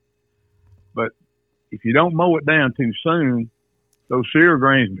control. But if you don't mow it down too soon, those cereal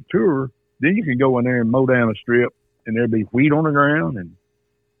grains mature. Then you can go in there and mow down a strip, and there'll be wheat on the ground and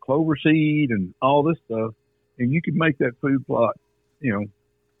clover seed and all this stuff. And you can make that food plot,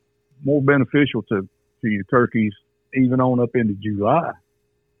 more beneficial to your turkeys even on up into July.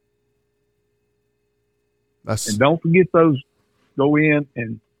 And don't forget those. Go in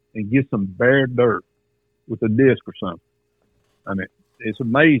and get some bare dirt with a disc or something. I mean, it's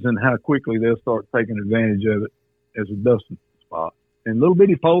amazing how quickly they'll start taking advantage of it as a dusting spot. And little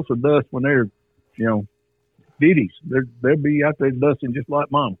bitty poults of dust when they're, ditties. They'll be out there dusting just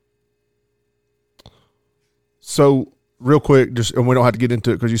like mama. So, real quick, and we don't have to get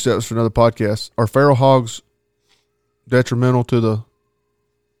into it because you said it was for another podcast. Are feral hogs detrimental to the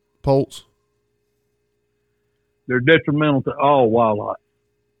poults? They're detrimental to all wildlife.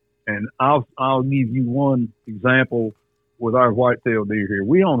 And I'll give you one example with our whitetail deer here.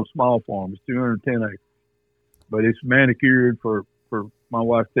 We own a small farm. It's 210 acres. But it's manicured for my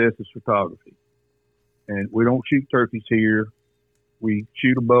wife Tessa's photography. And we don't shoot turkeys here. We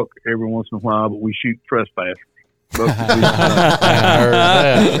shoot a buck every once in a while, but we shoot trespassers.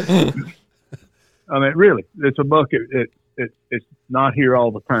 I mean, really, it's a buck. It's not here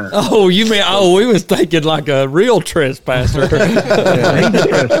all the time. Oh, you mean? Oh, we was thinking like a real trespasser. Yeah, he's a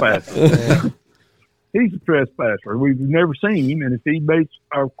trespasser. He's a trespasser. We've never seen him, and if he meets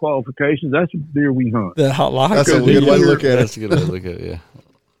our qualifications, that's a deer we hunt. That's a good way to look at it. That's a good way to look at it. Yeah.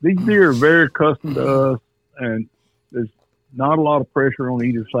 These deer are very accustomed to us, and there's not a lot of pressure on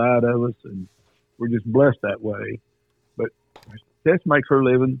either side of us, and we're just blessed that way. But Tess makes her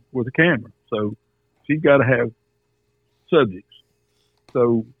living with a camera, so she's got to have subjects.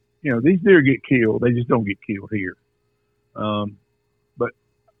 So, these deer get killed. They just don't get killed here. But,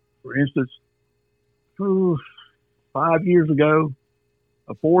 for instance, 5 years ago,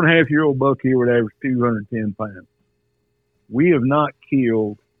 a 4.5-year-old buck here would average 210 pounds. We have not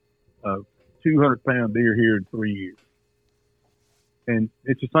killed a 200-pound deer here in 3 years. And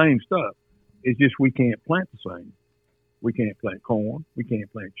it's the same stuff. It's just we can't plant the same. We can't plant corn. We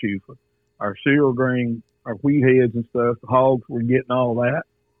can't plant chufa. Our cereal grain, our wheat heads and stuff, the hogs, we're getting all that.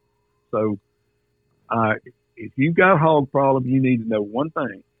 So if you've got a hog problem, you need to know one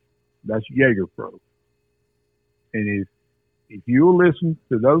thing. That's Jaeger Pro. And if you'll listen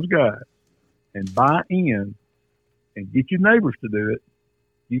to those guys and buy in and get your neighbors to do it,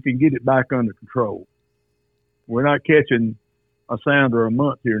 you can get it back under control. We're not catching a sounder a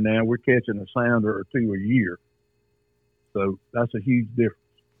month here now. We're catching a sounder or two a year. So that's a huge difference.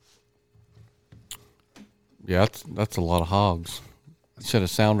 Yeah, that's a lot of hogs. You said a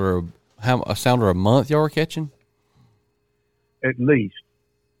sounder a month y'all were catching? At least.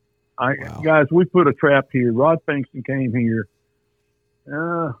 Wow. Guys, we put a trap here. Rod Pinkston came here,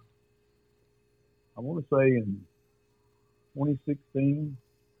 I want to say in 2016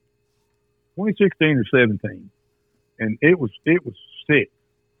 or 17. And it was sick.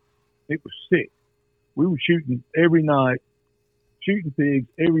 It was sick. We were shooting every night, shooting pigs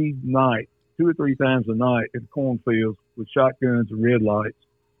every night, 2 or 3 times a night in cornfields with shotguns and red lights.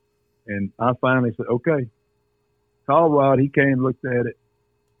 And I finally said, okay, call Rod. He came, looked at it,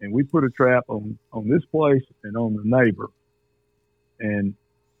 and we put a trap on this place and on the neighbor. And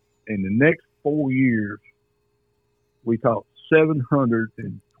in the next 4 years, we caught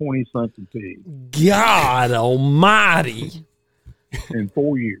 720-something pigs. God almighty. In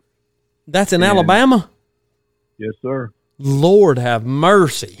 4 years. That's in Alabama? Yes, sir. Lord have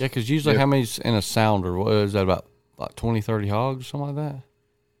mercy. Yeah, because usually how many's in a sounder? What is that, about 20, 30 hogs, something like that?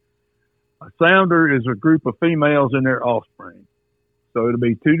 A sounder is a group of females and their offspring. So it'll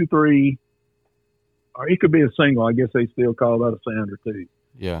be 2 to 3, or it could be a single. I guess they still call that a sounder too.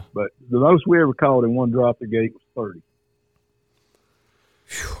 Yeah. But the most we ever caught in one drop the gate was 30.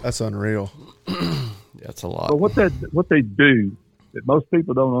 That's unreal. That's a lot. But what they do that most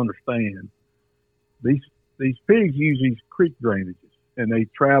people don't understand, these pigs use these creek drainages, and they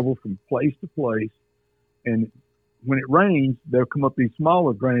travel from place to place. And when it rains, they'll come up these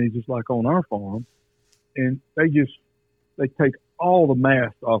smaller drainages like on our farm, and they take all the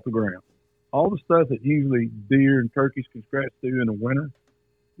mast off the ground. All the stuff that usually deer and turkeys can scratch through in the winter,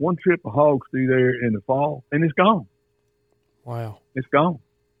 one trip of hogs through there in the fall, and it's gone. Wow. It's gone.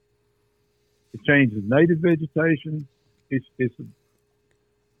 It changes native vegetation. It's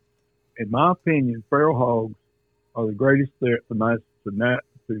in my opinion, feral hogs are the greatest threat to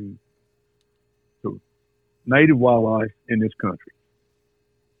native wildlife in this country.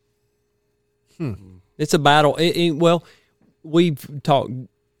 It's a battle. Well, we've talked,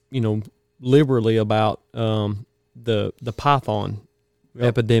 liberally about the python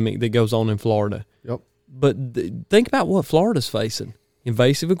epidemic that goes on in Florida. Yep. But think about what Florida's facing: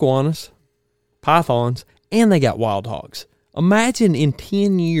 invasive iguanas, pythons, and they got wild hogs. Imagine in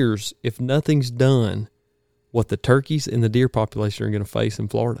 10 years, if nothing's done, what the turkeys and the deer population are going to face in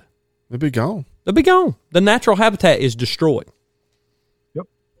Florida. They'd be gone. They'll be gone. The natural habitat is destroyed. Yep.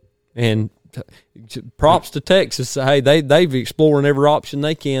 And props to Texas. Hey, they've exploring every option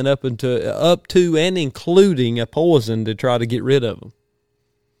they can up to and including a poison to try to get rid of them.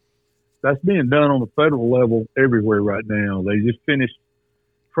 That's being done on the federal level everywhere right now. They just finished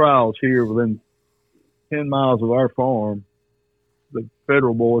trials here within 10 miles of our farm. The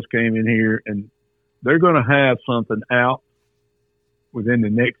federal boys came in here, and they're going to have something out within the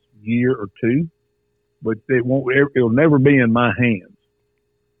next year or two, but it'll never be in my hands.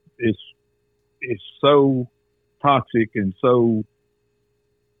 It's so toxic and so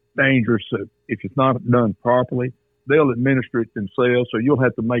dangerous that if it's not done properly, they'll administer it themselves. So you'll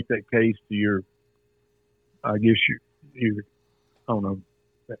have to make that case to your, I guess your I don't know,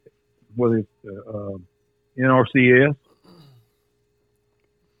 whether it's NRCS,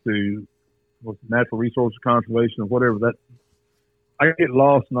 to Natural Resources Conservation or whatever. That I get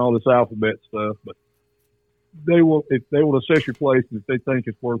lost in all this alphabet stuff, but if they will assess your place and if they think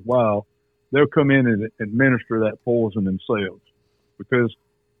it's worthwhile, they'll come in and administer that poison themselves, because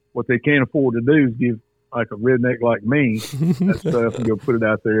what they can't afford to do is give like a redneck like me that stuff and go put it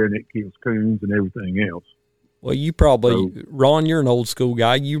out there and it kills coons and everything else. Well, you probably, Ron, you're an old school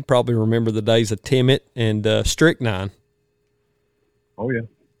guy. You probably remember the days of Timmit and Strychnine. Oh, yeah.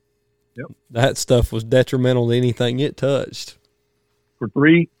 Yep. That stuff was detrimental to anything it touched. For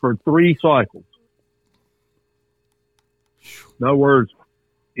three cycles. In other words,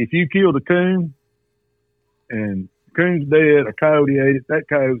 if you killed a coon and the coon's dead, a coyote ate it, that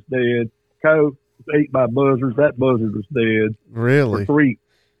coyote's dead, coyote was ate by buzzards, that buzzard was dead. Really? For three.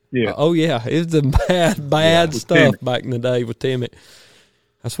 Yeah. Oh, yeah. It was the bad stuff back in the day with Timmit.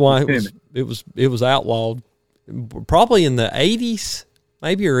 That's why it was outlawed. Probably in the 80s,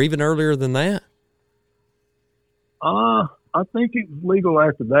 maybe, or even earlier than that. I think it was legal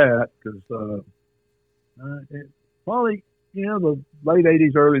after that, because probably, the late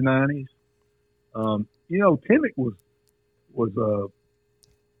 80s, early 90s. Timmit was a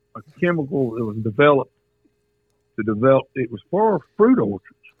chemical that was developed. It was for fruit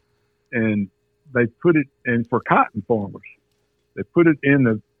orchards, and they put it in for cotton farmers. They put it in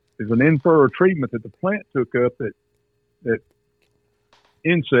as an in-furrow treatment that the plant took up that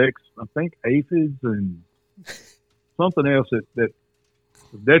insects, I think aphids and something else that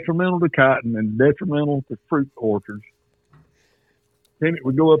was detrimental to cotton and detrimental to fruit orchards. Then it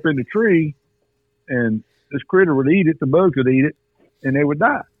would go up in the tree, and this critter would eat it, the bugs would eat it, and they would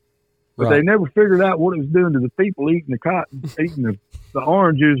die. But they never figured out what it was doing to the people eating the cotton, eating the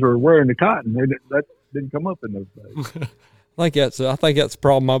oranges or wearing the cotton. That didn't come up in those days. I think that's the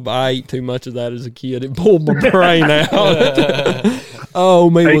problem. I ate too much of that as a kid. It pulled my brain out. Oh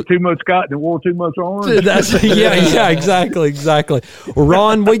man, ate too much cotton and wore too much orange. Yeah, exactly. Well,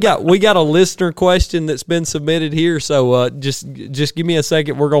 Ron, we got a listener question that's been submitted here. So just give me a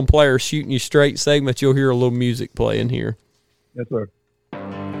second. We're gonna play our Shooting You Straight segment. You'll hear a little music playing here. Yes, sir.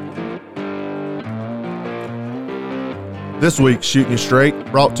 This week's Shooting You Straight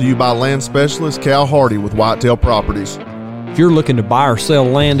brought to you by land specialist Cal Hardy with Whitetail Properties. If you're looking to buy or sell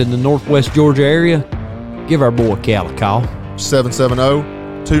land in the Northwest Georgia area, give our boy Cal a call.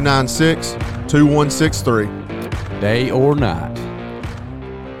 770-296-2163. Day or night.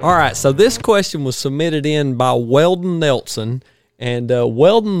 All right, so this question was submitted in by Weldon Nelson, and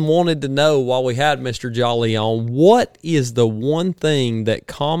Weldon wanted to know, while we had Mr. Jolly on, what is the one thing that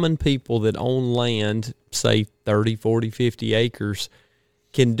common people that own land, say 30, 40, 50 acres,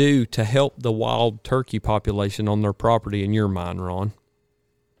 can do to help the wild turkey population on their property, in your mind, Ron?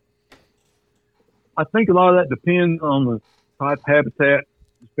 I think a lot of that depends on the type of habitat,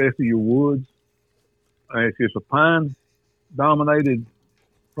 especially your woods. If it's a pine-dominated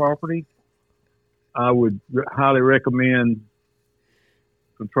property, I would highly recommend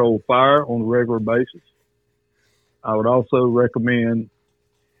controlled fire on a regular basis. I would also recommend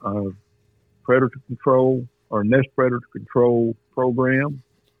predator control or nest predator control program.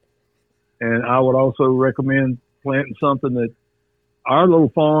 And I would also recommend planting something that our little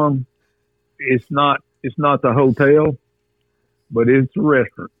farm, it's not the hotel, but it's a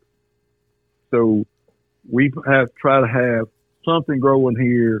restaurant. So we have try to have something growing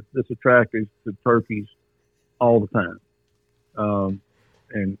here that's attractive to turkeys all the time.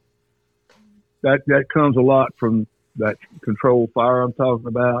 And that comes a lot from that controlled fire I'm talking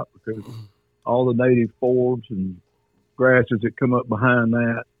about, because all the native forbs and grasses that come up behind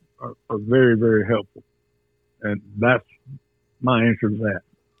that are very, very helpful. And that's my answer to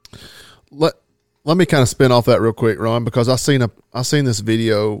that. Let me kind of spin off that real quick, Ron, because I seen this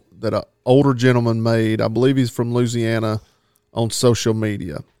video that an older gentleman made. I believe he's from Louisiana, on social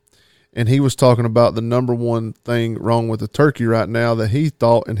media. and he was talking about the number one thing wrong with the turkey right now that he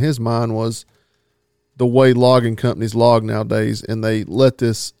thought in his mind was the way logging companies log nowadays, and they let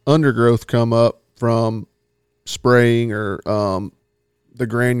this undergrowth come up from spraying or the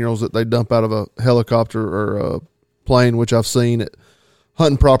granules that they dump out of a helicopter or a plane, which I've seen at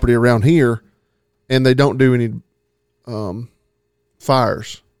hunting property around here, and they don't do any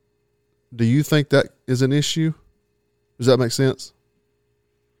fires. Do you think that is an issue? Does that make sense?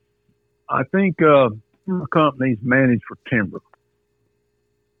 I think companies manage for timber.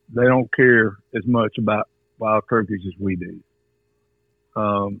 They don't care as much about wild turkeys as we do.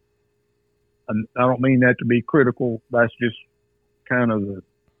 And I don't mean that to be critical. That's just kind of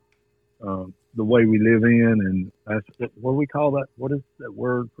the way we live in, and that's what do we call that? What is that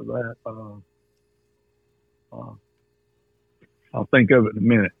word for that? I'll think of it in a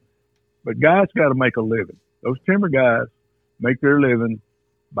minute. But guys got to make a living. Those timber guys make their living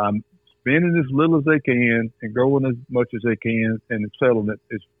by spending as little as they can and growing as much as they can and selling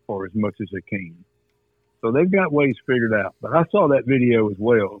it for as much as they can. So they've got ways figured out. But I saw that video as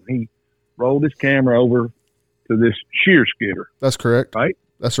well. He rolled his camera over to this shear skidder. That's correct. Right?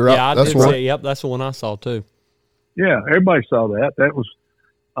 That's right. Yeah, I that's did right. say, yep, that's the one I saw too. Yeah, everybody saw that. That was,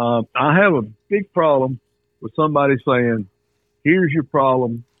 I have a big problem with somebody saying, here's your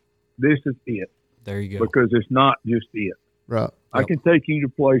problem. This is it. There you go. Because it's not just it. Right. I can take you to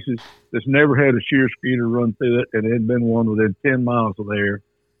places that's never had a shear skidder run through it, and it had been one within 10 miles of there,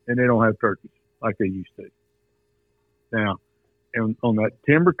 and they don't have turkeys like they used to. Now, and on that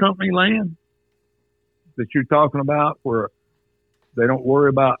timber company land that you're talking about, where they don't worry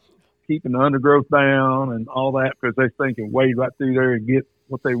about keeping the undergrowth down and all that because they think they can wade right through there and get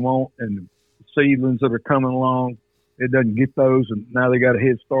what they want, and the seedlings that are coming along, it doesn't get those, and now they got a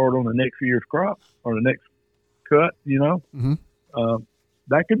head start on the next year's crop or the next cut, you know. Mm-hmm.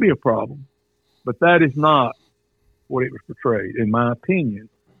 That could be a problem, but that is not what it was portrayed. In my opinion,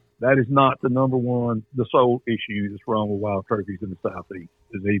 that is not the sole issue that's wrong with wild turkeys in the Southeast,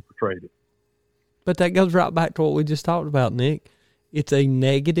 as he portrayed it. But that goes right back to what we just talked about, Nick. It's a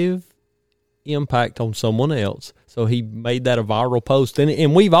negative impact on someone else. So he made that a viral post,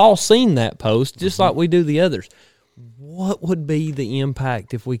 and we've all seen that post, just like we do the others. What would be the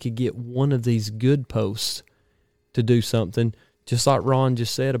impact if we could get one of these good posts to do something, just like Ron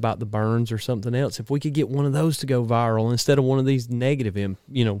just said about the burns or something else? If we could get one of those to go viral instead of one of these negative,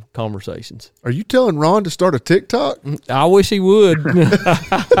 conversations. Are you telling Ron to start a TikTok? I wish he would.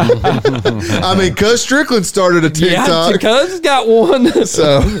 I mean, Cuz Strickland started a TikTok. Yeah, Cuz got one.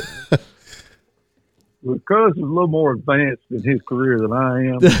 So, Well, Cuz is a little more advanced in his career than I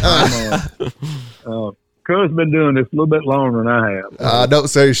am. Cuz been doing this a little bit longer than I have. don't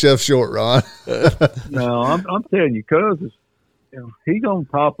sell yourself short, Ron. No, I'm telling you, Cuz is, he's on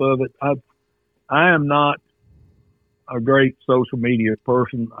top of it. I am not a great social media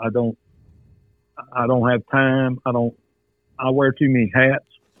person. I don't have time. I wear too many hats.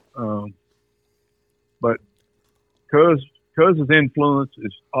 But Cuz's influence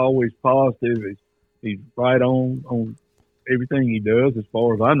is always positive. He's right on everything he does, as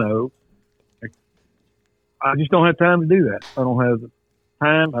far as I know. I just don't have time to do that. I don't have the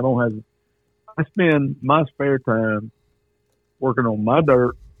time. I spend my spare time working on my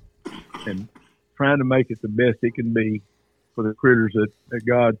dirt and trying to make it the best it can be for the critters that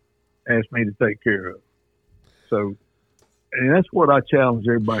God asked me to take care of. So, and that's what I challenge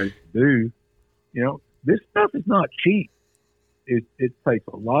everybody to do. This stuff is not cheap. It takes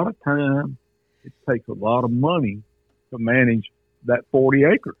a lot of time. It takes a lot of money to manage that 40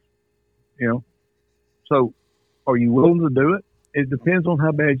 acres, So are you willing to do it? It depends on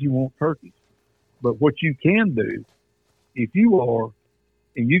how bad you want turkeys. But what you can do, if you are,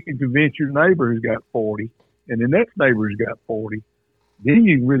 and you can convince your neighbor who's got 40 and the next neighbor who's got 40, then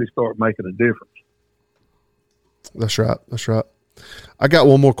you can really start making a difference. That's right. That's right. I got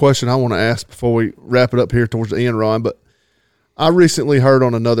one more question I want to ask before we wrap it up here towards the end, Ron, but I recently heard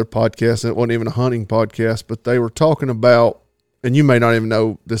on another podcast, and it wasn't even a hunting podcast, but they were talking about, and you may not even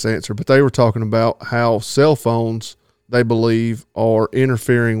know this answer, but they were talking about how cell phones, they believe, are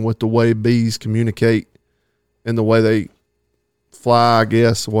interfering with the way bees communicate and the way they fly, I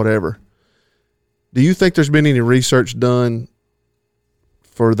guess, whatever. Do you think there's been any research done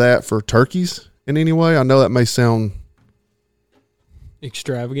for that for turkeys in any way? I know that may sound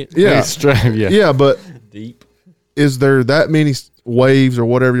Extravagant. Yeah. Yeah, but Deep. is there that many waves or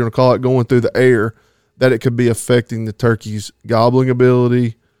whatever you want to call it going through the air that it could be affecting the turkey's gobbling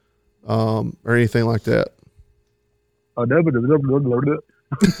ability or anything like that?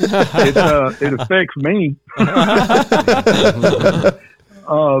 It affects me.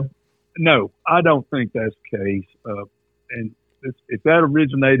 No, I don't think that's the case. And if that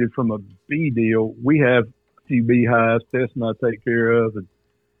originated from a bee deal, we have a few beehives, testing I take care of, and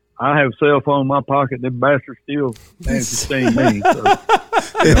I have a cell phone in my pocket. Them bastards still manage to sting me. So,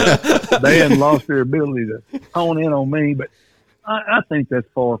 they hadn't lost their ability to hone in on me, but I think that's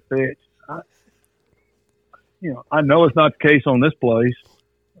far fetched. I know it's not the case on this place.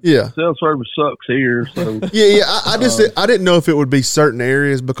 Yeah. Cell service sucks here. So Yeah. I didn't know if it would be certain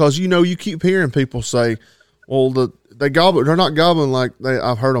areas because you keep hearing people say, well, they gobble. They're not gobbling like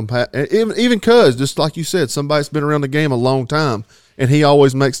I've heard them. Even cuz, just like you said, somebody's been around the game a long time, and he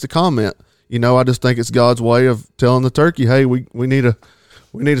always makes the comment. I just think it's God's way of telling the turkey, hey, we need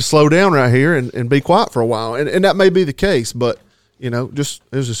to slow down right here and be quiet for a while, and that may be the case, but it was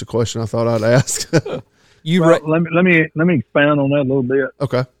just a question I thought I'd ask. let me expand on that a little bit.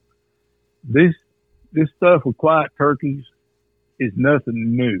 Okay. This stuff with quiet turkeys is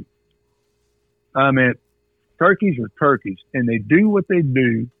nothing new. I mean, turkeys are turkeys, and they do what they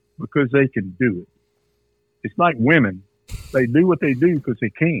do because they can do it. It's like women; they do what they do because they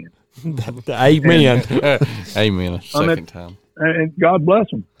can. Amen. Amen. A second time. And God bless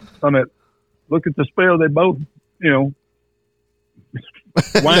them. I mean, look at the spell they both, they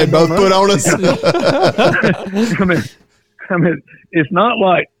both put on us. I mean, it's not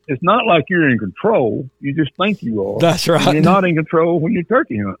like you're in control. You just think you are. That's right. And you're not in control when you're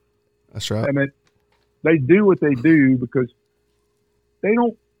turkey hunting. That's right. I mean, they do what they do because they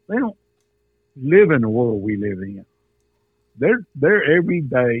don't live in the world we live in. They're every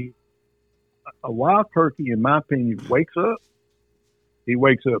day. A wild turkey, in my opinion, wakes up. He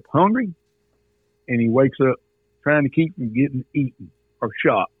wakes up hungry, and he wakes up trying to keep from getting eaten or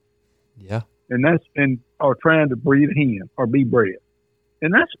shot. Yeah. Or trying to breed a hen or be bred.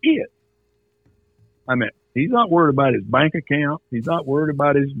 And that's it. I mean, he's not worried about his bank account. He's not worried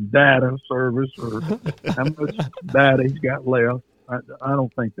about his data service or how much data he's got left. I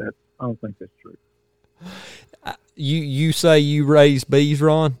don't think that's true. You say you raise bees,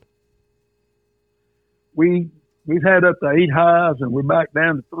 Ron? We've had up to 8 hives, and we're back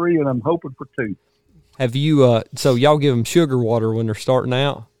down to 3, and I'm hoping for 2. Have you? So y'all give them sugar water when they're starting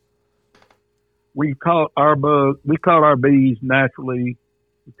out? We caught our bees naturally.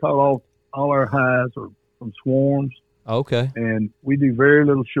 We caught all our hives are from swarms. Okay. And we do very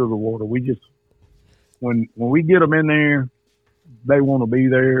little sugar water. We just when we get them in there, they want to be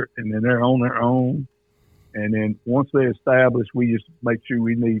there, and then they're on their own. And then once they're established, we just make sure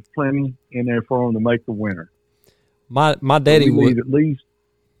we leave plenty in there for them to make the winter. My daddy would. We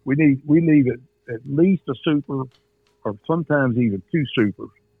leave at least a super, or sometimes even 2 supers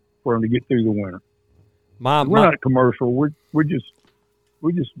for them to get through the winter. We're not commercial. We just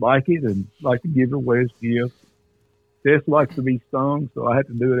like it and like to give it away as a gift. Tess likes to be stung, so I have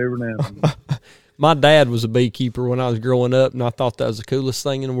to do it every now and then. My dad was a beekeeper when I was growing up, and I thought that was the coolest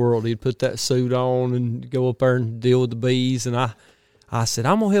thing in the world. He'd put that suit on and go up there and deal with the bees. And I said,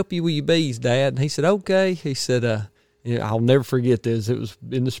 I'm going to help you with your bees, Dad. And he said, okay. He said, I'll never forget this. It was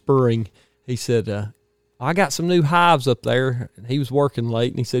in the spring. He said, I got some new hives up there. And he was working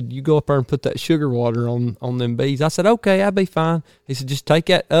late, and he said, you go up there and put that sugar water on them bees. I said, okay, I'll be fine. He said, just take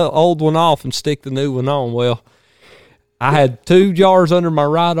that old one off and stick the new one on. Well, I had 2 jars under my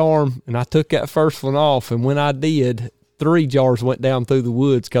right arm, and I took that first one off, and when I did, 3 jars went down through the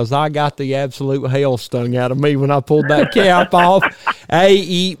woods because I got the absolute hell stung out of me when I pulled that cap off. They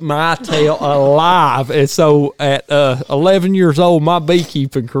eat my tail alive. And so at 11 years old, my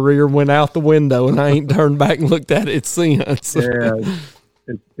beekeeping career went out the window, and I ain't turned back and looked at it since. Yeah,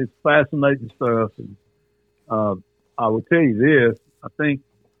 it's fascinating stuff. And I will tell you this, I think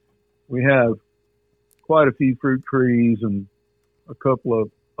we have quite a few fruit trees and a couple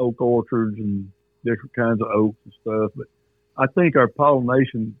of oak orchards and different kinds of oaks and stuff. But I think our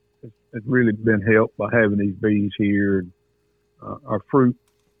pollination has really been helped by having these bees here. And, our fruit,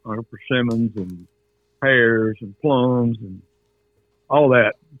 our persimmons and pears and plums and all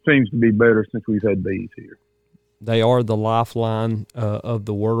that seems to be better since we've had bees here. They are the lifeline of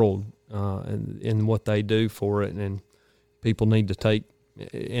the world in what they do for it. And people need to take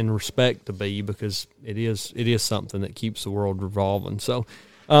and respect the bee because it is something that keeps the world revolving. So,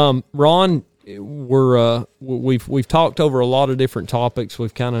 Ron, we've talked over a lot of different topics.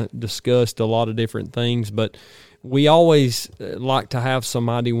 We've kind of discussed a lot of different things, but we always like to have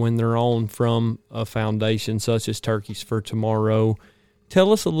somebody when they're on from a foundation such as Turkeys for Tomorrow.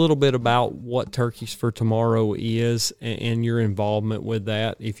 Tell us a little bit about what Turkeys for Tomorrow is and your involvement with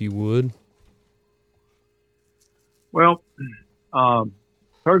that, if you would. Well,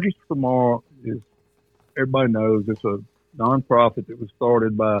 Turkeys for Tomorrow is, everybody knows, it's a nonprofit that was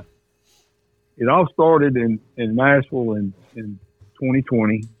started by it all started in Nashville in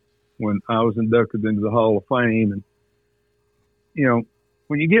 2020 when I was inducted into the Hall of Fame. And, you know,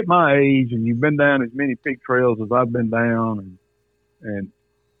 when you get my age and you've been down as many peak trails as I've been down, and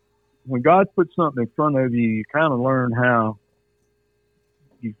when God puts something in front of you, you kind of learn how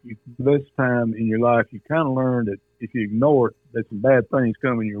this time in your life, you kind of learn that if you ignore it, there's some bad things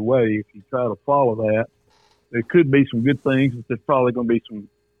coming your way. If you try to follow that, there could be some good things, but there's probably going to be some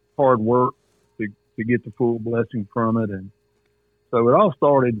hard work to get the full blessing from it. And so it all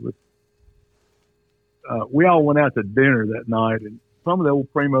started with, we all went out to dinner that night, and some of the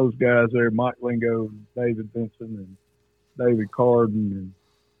old Primos guys there, Mike Lingo and David Benson and David Carden, and,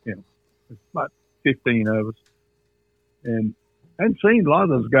 you know, it's about 15 of us. And I hadn't seen a lot of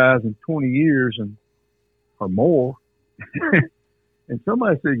those guys in 20 years or more. And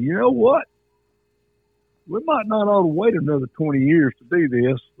somebody said, you know what? We might not ought to wait another 20 years to do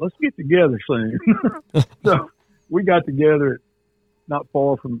this. Let's get together soon. So we got together not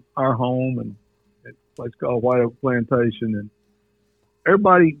far from our home and at a place called White Oak Plantation. And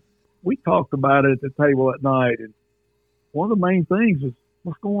everybody, we talked about it at the table at night. And one of the main things is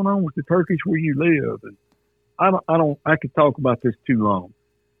what's going on with the turkeys where you live. And I could talk about this too long.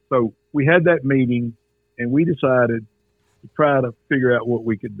 So we had that meeting and we decided to try to figure out what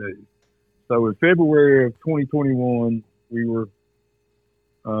we could do. So in February of 2021, we were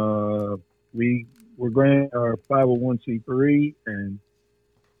granted our 501c3, and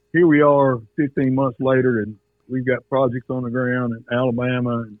here we are 15 months later, and we've got projects on the ground in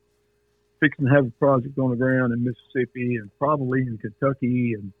Alabama and fixing to have a project on the ground in Mississippi and probably in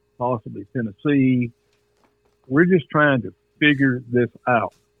Kentucky and possibly Tennessee. We're just trying to figure this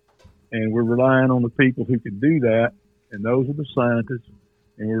out, and we're relying on the people who can do that, and those are the scientists,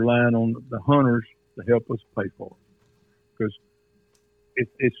 and we're relying on the hunters to help us pay for it. Because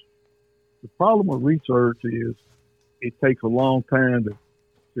it's the problem with research is it takes a long time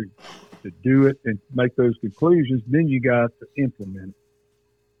to do it and make those conclusions. Then you got to implement it.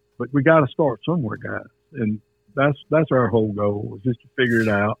 But we got to start somewhere, guys, and that's our whole goal, is just to figure it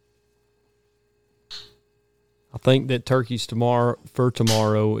out. I think that Turkeys for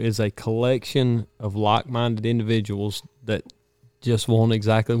Tomorrow is a collection of like-minded individuals that just want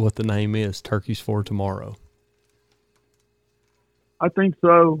exactly what the name is, Turkeys for Tomorrow. I think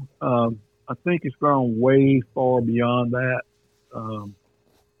so. I think it's gone way far beyond that.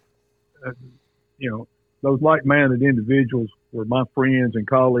 You know, those like-minded individuals were my friends and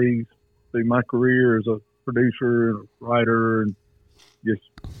colleagues through my career as a producer and a writer, and just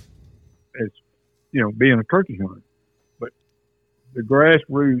as, you know, being a turkey hunter. But the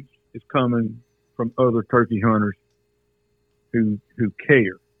grassroots is coming from other turkey hunters who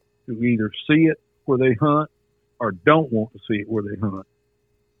care, who either see it where they hunt or don't want to see it where they hunt.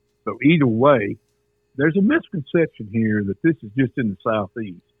 So either way, there's a misconception here that this is just in the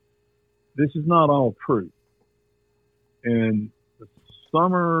Southeast. This is not all true. In the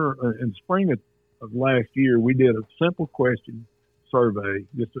spring of last year, we did a simple question survey,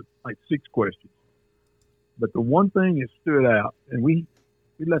 just like 6 questions. But the one thing that stood out, and we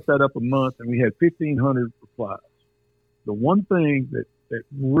let that up a month, and we had 1,500 replies. The one thing that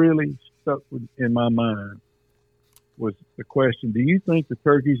really stuck in my mind was the question, do you think the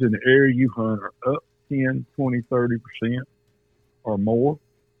turkeys in the area you hunt are up 10, 20, 30% or more,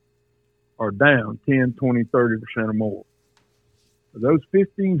 or down 10, 20, 30% or more? For those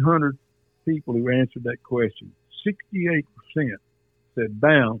 1,500 people who answered that question, 68% said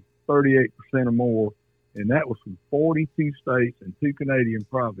down 38% or more, and that was from 42 states and 2 Canadian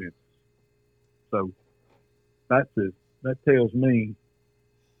provinces. So that tells me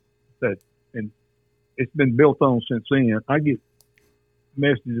that, and it's been built on since then. I get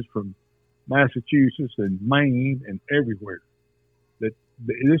messages from Massachusetts and Maine and everywhere that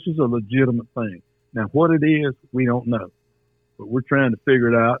this is a legitimate thing. Now, what it is, we don't know, but we're trying to figure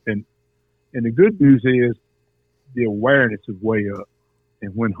it out. And the good news is the awareness is way up.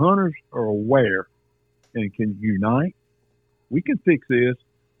 And when hunters are aware and can unite, we can fix this.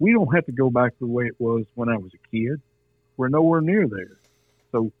 We don't have to go back to the way it was when I was a kid. We're nowhere near there.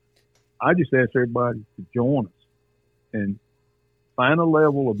 So I just ask everybody to join us and find a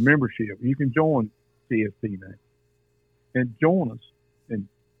level of membership. You can join CST now and join us and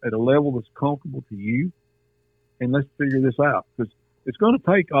at a level that's comfortable to you, and let's figure this out, because it's going to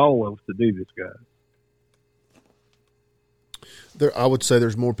take all of us to do this, guys. I would say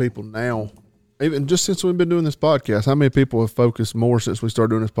there's more people now, even just since we've been doing this podcast. How many people have focused more since we started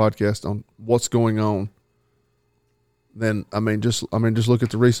doing this podcast on what's going on? Then just look at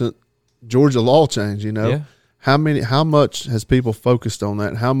the recent Georgia law change. You know, yeah. how much has people focused on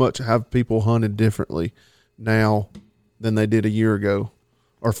that? How much have people hunted differently now than they did a year ago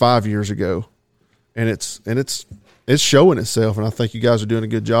or 5 years ago? And it's showing itself, and I think you guys are doing a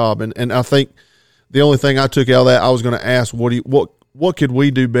good job. And I think the only thing I took out of that, I was going to ask, what could we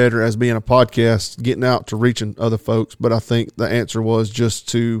do better as being a podcast, getting out to reaching other folks? But I think the answer was just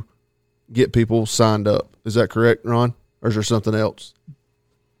to get people signed up. Is that correct, Ron? Or is there something else?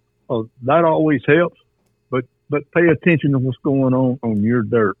 Oh, that always helps, but pay attention to what's going on your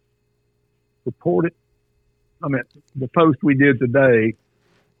dirt. Report it. I mean, the post we did today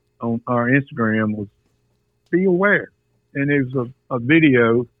on our Instagram was be aware. And there's a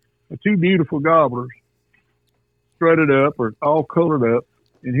video of two beautiful gobblers strutted up or all colored up.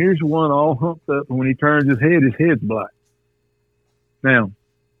 And here's one all humped up. And when he turns his head's black. Now,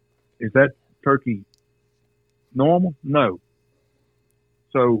 is that turkey normal? No.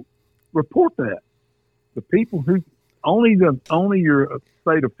 So report that. The people who only your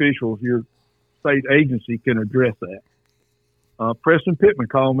state officials, your state agency can address that. Preston Pittman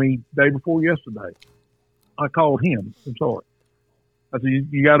called me day before yesterday. I called him. I'm sorry. I said,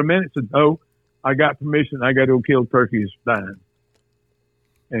 you got a minute? He said, no, I got permission. I got to go kill turkeys dying.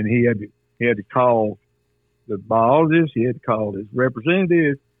 And he had to call the biologist. He had to call his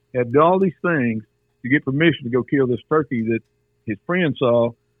representative. He had to do all these things to get permission to go kill this turkey that his friend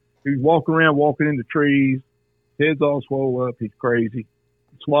saw. He was walking into trees. His head's all swollen up. He's crazy.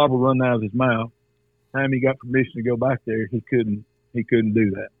 Slobber running out of his mouth. Time he got permission to go back there, he couldn't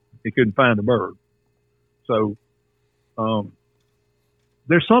do that. He couldn't find a bird. So,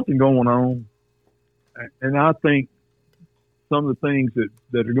 there's something going on. And I think some of the things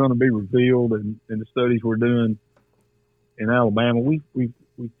that are going to be revealed in the studies we're doing in Alabama, we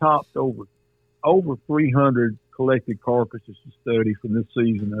topped over 300 collected carcasses to study from this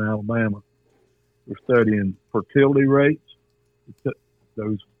season in Alabama. We're studying fertility rates.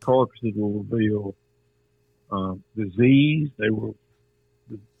 Those carcasses will reveal disease. They will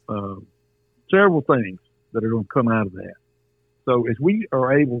several things that are going to come out of that. So as we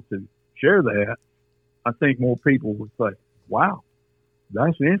are able to share that, I think more people would say, wow,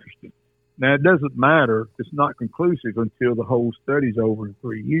 that's interesting. Now, it doesn't matter. It's not conclusive until the whole study's over in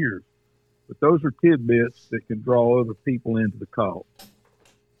 3 years. But those are tidbits that can draw other people into the cause.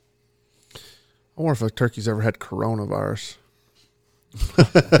 I wonder if a turkey's ever had coronavirus.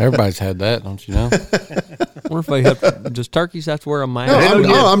 Everybody's had that, don't you know? I wonder if they have, does turkeys have to wear a mask?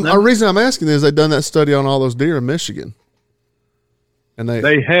 The reason I'm asking is they've done that study on all those deer in Michigan. And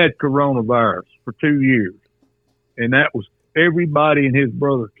they had coronavirus for 2 years. And that was everybody and his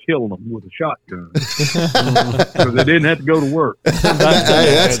brother killing them with a shotgun. Because they didn't have to go to work.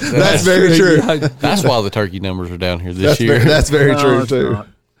 That's very true. That's why the turkey numbers are down here this year. That's very true, too.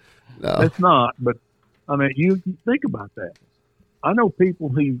 No. It's not. But, I mean, you think about that. I know people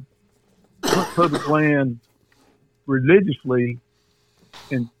who hunt public land religiously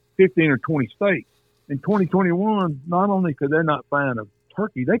in 15 or 20 states. In 2021, not only could they not find a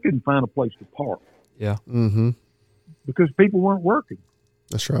turkey, they couldn't find a place to park. Yeah. Mm-hmm. Because people weren't working.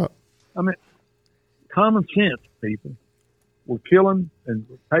 That's right. I mean, common sense, people. We're killing and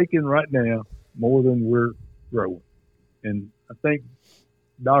we're taking right now more than we're growing. And I think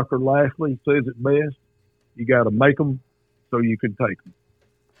Dr. Lashley says it best. You got to make them so you can take them.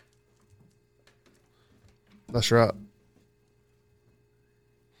 That's right.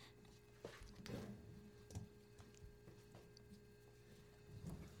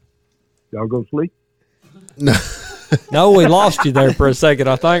 Y'all go sleep? No. No, we lost you there for a second,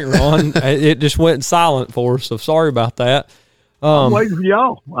 I think, Ron. It just went silent for us, so sorry about that. I'm waiting for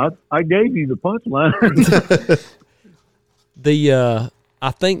y'all. I gave you the punchline.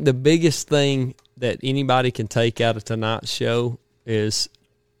 I think the biggest thing that anybody can take out of tonight's show is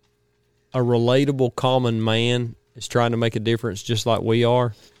a relatable common man is trying to make a difference just like we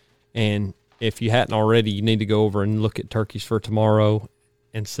are. And if you hadn't already, you need to go over and look at Turkeys for Tomorrow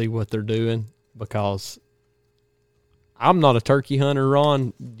and see what they're doing, because I'm not a turkey hunter,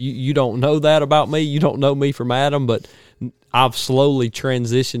 Ron. You don't know that about me. You don't know me from Adam, but I've slowly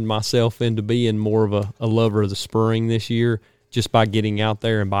transitioned myself into being more of a lover of the spring this year just by getting out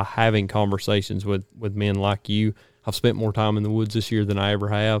there and by having conversations with men like you. I've spent more time in the woods this year than I ever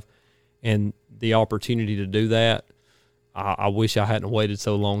have, and the opportunity to do that, I wish I hadn't waited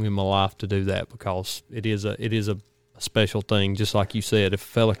so long in my life to do that, because it is a special thing. Just like you said, if a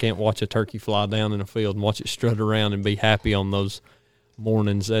fella can't watch a turkey fly down in a field and watch it strut around and be happy on those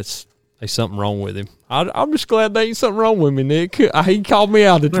mornings, there's something wrong with him. I'm just glad there ain't something wrong with me, Nick. He called me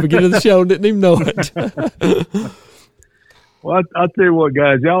out at the beginning of the show and didn't even know it. Well, I'll tell you what,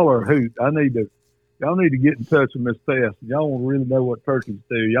 guys, y'all are a hoot. Y'all need to get in touch with Miss Tess. Y'all want to really know what turkeys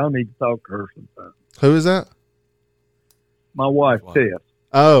do. Y'all need to talk to her sometime. Who is that? My wife, Tess.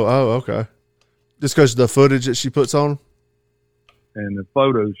 Oh, okay. Just because the footage that she puts on? And the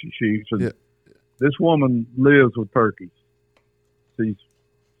photos she shoots. And Yeah. This woman lives with turkeys. She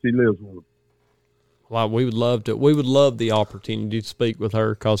lives with them. Well, we would love the opportunity to speak with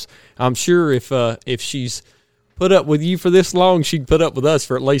her, because I'm sure if she's put up with you for this long, she'd put up with us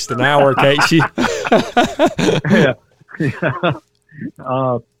for at least an hour, can't she? Yeah.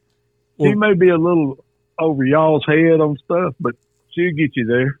 She may be a little over y'all's head on stuff, but she'll get you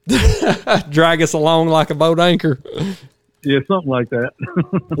there. Drag us along like a boat anchor. Yeah, something like that.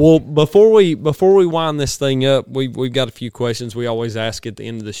 Well, before we wind this thing up, we've got a few questions we always ask at the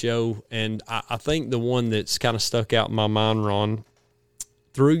end of the show, and I think the one that's kind of stuck out in my mind, Ron,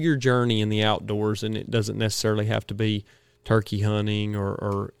 through your journey in the outdoors, and it doesn't necessarily have to be turkey hunting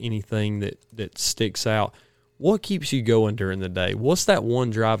or anything that sticks out. What keeps you going during the day? What's that one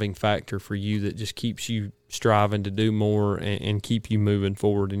driving factor for you that just keeps you striving to do more and keep you moving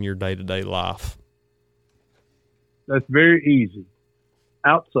forward in your day-to-day life? That's very easy.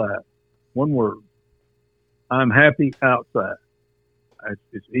 Outside. One word. I'm happy outside.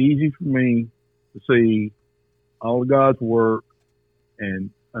 It's easy for me to see all of God's work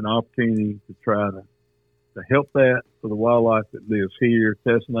and an opportunity to try to help that for the wildlife that lives here.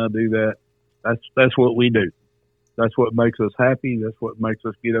 Tess and I do that. That's what we do. That's what makes us happy. That's what makes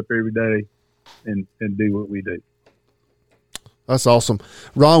us get up every day and do what we do. That's awesome.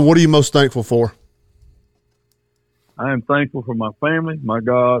 Ron, what are you most thankful for? I am thankful for my family, my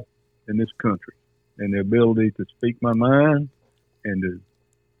God, and this country, and the ability to speak my mind and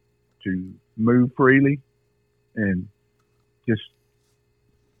to move freely and just,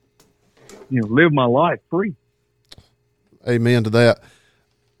 live my life free. Amen to that.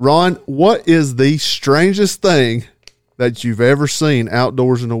 Ron, what is the strangest thing that you've ever seen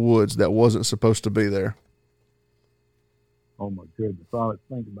outdoors in the woods that wasn't supposed to be there? Oh my goodness! I was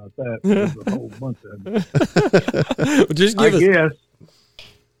thinking about that. There's a whole bunch of them. Just give us.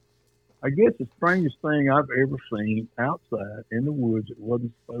 I guess the strangest thing I've ever seen outside in the woods that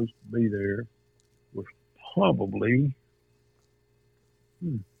wasn't supposed to be there was probably.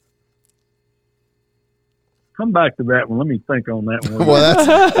 Come back to that one. Let me think on that one. Well,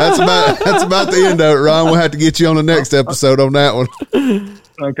 that's about the end of it, Ron. We'll have to get you on the next episode on that one.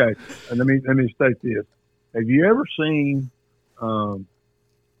 Okay, and let me state this: have you ever seen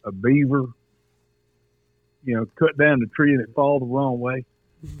a beaver, cut down the tree and it fall the wrong way?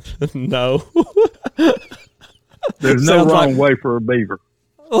 No. There's no wrong way for a beaver.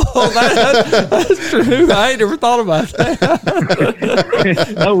 Oh, that's true. I ain't never thought about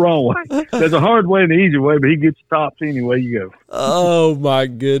that. No wrong way. There's a hard way and an easy way, but he gets tops any way you go. Oh my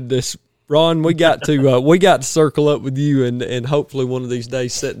goodness, Ron, we got to circle up with you and hopefully one of these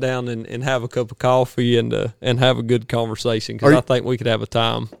days sit down and have a cup of coffee and have a good conversation, because I think we could have a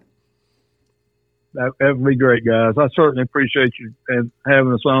time. That would be great, guys. I certainly appreciate you and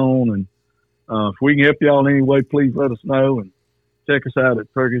having us on, and if we can help y'all in any way, please let us know, and check us out at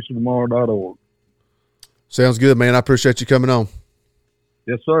turkeystomorrow.org. Sounds good, man. I appreciate you coming on.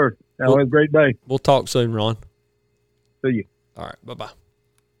 Yes, sir. Have a great day. We'll talk soon, Ron. See you. All right, bye-bye.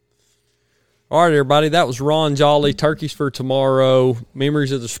 All right, everybody, that was Ron Jolly, Turkeys for Tomorrow,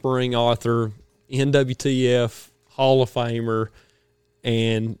 Memories of the Spring author, NWTF Hall of Famer,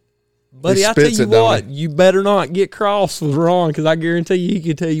 and buddy, I tell you what, you better not get cross with Ron, because I guarantee you he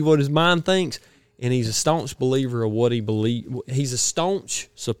can tell you what his mind thinks, and he's a staunch believer of what he believes. He's a staunch,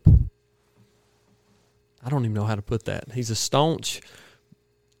 I don't even know how to put that. He's a staunch,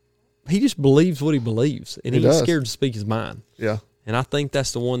 he just believes what he believes, and he's scared to speak his mind. Yeah. And I think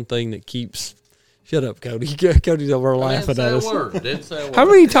that's the one thing that keeps... Shut up, Cody. Cody's over laughing at us. Didn't say a word. How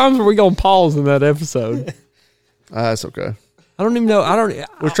many times are we going to pause in that episode? That's okay. I don't even know.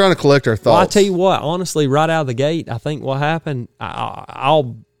 We're trying to collect our thoughts. Well, I tell you what, honestly, right out of the gate, I think what happened,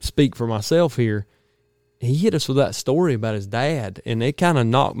 I'll speak for myself here. He hit us with that story about his dad, and it kind of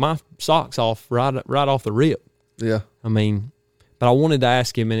knocked my socks off right off the rip. Yeah. I mean, but I wanted to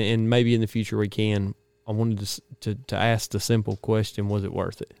ask him, and maybe in the future we can, I wanted to ask the simple question, was it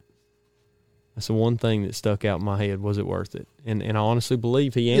worth it? That's the one thing that stuck out in my head. Was it worth it? And I honestly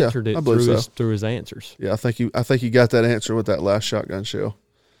believe he answered it through his answers. Yeah, I think you got that answer with that last shotgun shell,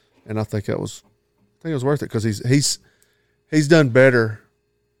 and I think it was worth it, because he's done better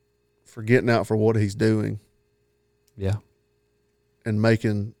for getting out for what he's doing. Yeah, and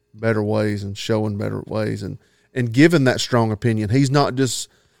making better ways and showing better ways and giving that strong opinion. He's not just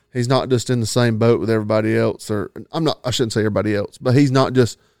in the same boat with everybody else, or I shouldn't say everybody else, but he's not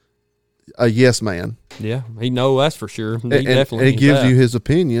just a yes man. Yeah, he know that's for sure. He And definitely he gives that. you his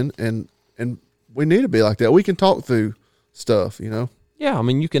opinion, and we need to be like that. We can talk through stuff, you know. Yeah, I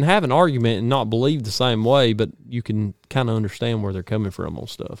mean, you can have an argument and not believe the same way, but you can kind of understand where they're coming from on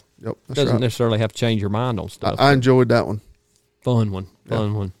stuff. Yep, that's Doesn't right. necessarily have to change your mind on stuff. I enjoyed that one. Fun one.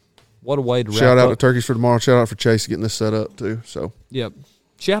 What a way to Shout wrap out up. to Turkeys for Tomorrow. Shout out for Chase getting this set up too. So Yep.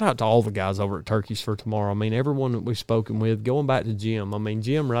 Shout out to all the guys over at Turkeys for Tomorrow. I mean, everyone that we've spoken with, going back to Jim. I mean,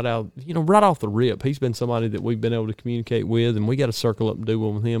 Jim right off the rip, he's been somebody that we've been able to communicate with, and we got to circle up and do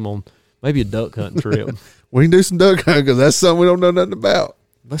one with him on maybe a duck hunting trip. we can do some duck hunting because that's something we don't know nothing about.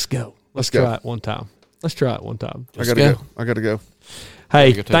 Let's go. Let's go. Try it one time. I gotta go.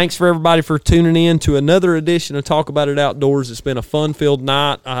 Hey, Good too. thanks for everybody for tuning in to another edition of Talk About It Outdoors. It's been a fun-filled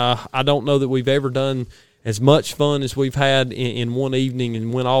night. I don't know that we've ever done as much fun as we've had in one evening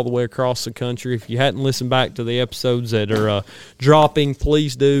and went all the way across the country. If you hadn't listened back to the episodes that are dropping,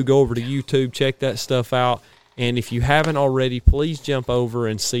 please do go over to YouTube, check that stuff out. And if you haven't already, please jump over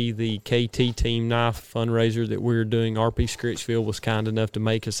and see the KT Team Knife fundraiser that we're doing. RP Scritchfield was kind enough to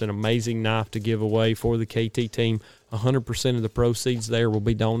make us an amazing knife to give away for the KT team. 100% of the proceeds there will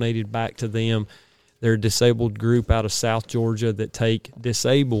be donated back to them. They're a disabled group out of South Georgia that take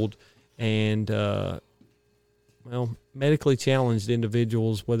disabled and, medically challenged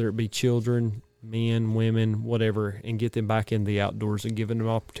individuals, whether it be children, men, women, whatever, and get them back in the outdoors and give them an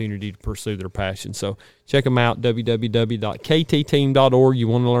opportunity to pursue their passion. So check them out, www.ktteam.org. You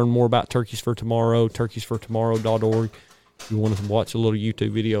want to learn more about Turkeys for Tomorrow, turkeysfortomorrow.org. If you want to watch a little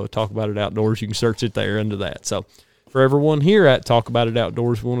YouTube video of Talk About It Outdoors, you can search it there under that. So for everyone here at Talk About It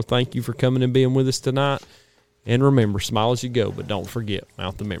Outdoors, we want to thank you for coming and being with us tonight. And remember, smile as you go, but don't forget,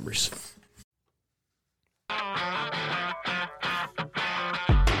 mount the memories.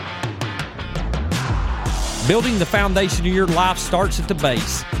 Building the foundation of your life starts at the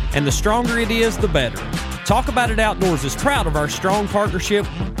base, and the stronger it is, the better. Talk About It Outdoors is proud of our strong partnership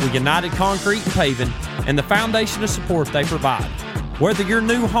with United Concrete and Paving and the foundation of support they provide. Whether your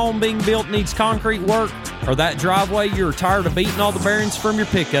new home being built needs concrete work or that driveway you're tired of beating all the bearings from your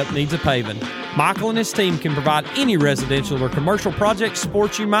pickup needs a paving, Michael and his team can provide any residential or commercial project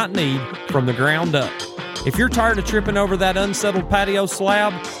support you might need from the ground up. If you're tired of tripping over that unsettled patio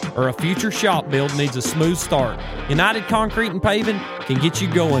slab or a future shop build needs a smooth start, United Concrete and Paving can get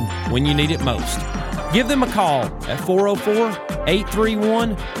you going when you need it most. Give them a call at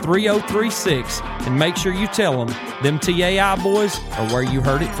 404-831-3036 and make sure you tell them TAI boys are where you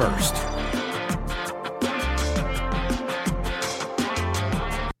heard it first.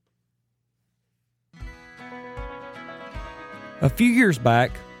 A few years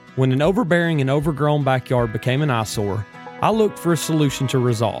back, when an overbearing and overgrown backyard became an eyesore, I looked for a solution to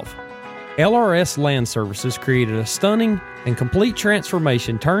resolve. LRS Land Services created a stunning and complete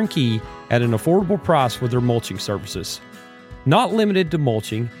transformation turnkey at an affordable price with their mulching services. Not limited to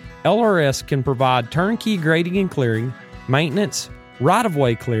mulching, LRS can provide turnkey grading and clearing, maintenance,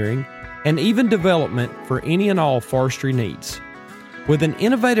 right-of-way clearing, and even development for any and all forestry needs. With an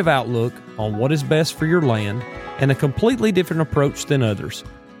innovative outlook on what is best for your land and a completely different approach than others,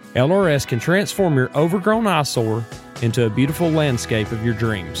 LRS can transform your overgrown eyesore into a beautiful landscape of your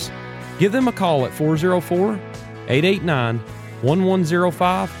dreams. Give them a call at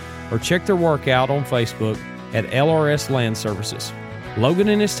 404-889-1105 or check their work out on Facebook at LRS Land Services. Logan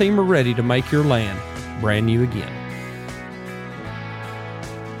and his team are ready to make your land brand new again.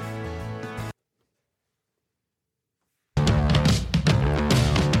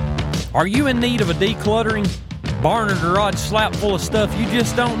 Are you in need of a decluttering barn or garage slap full of stuff you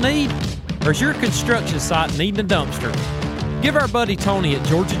just don't need? Or is your construction site needing a dumpster? Give our buddy Tony at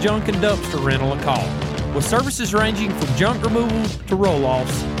Georgia Junk and Dumpster Rental a call. With services ranging from junk removal to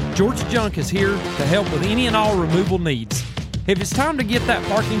roll-offs, Georgia Junk is here to help with any and all removal needs. If it's time to get that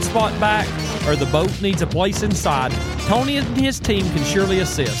parking spot back or the boat needs a place inside, Tony and his team can surely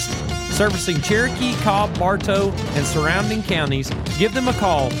assist. Servicing Cherokee, Cobb, Bartow, and surrounding counties, give them a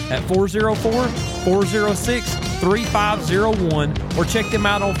call at 404-406-3501 or check them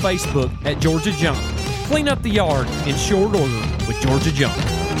out on Facebook at Georgia Junk. Clean up the yard in short order with Georgia Junk.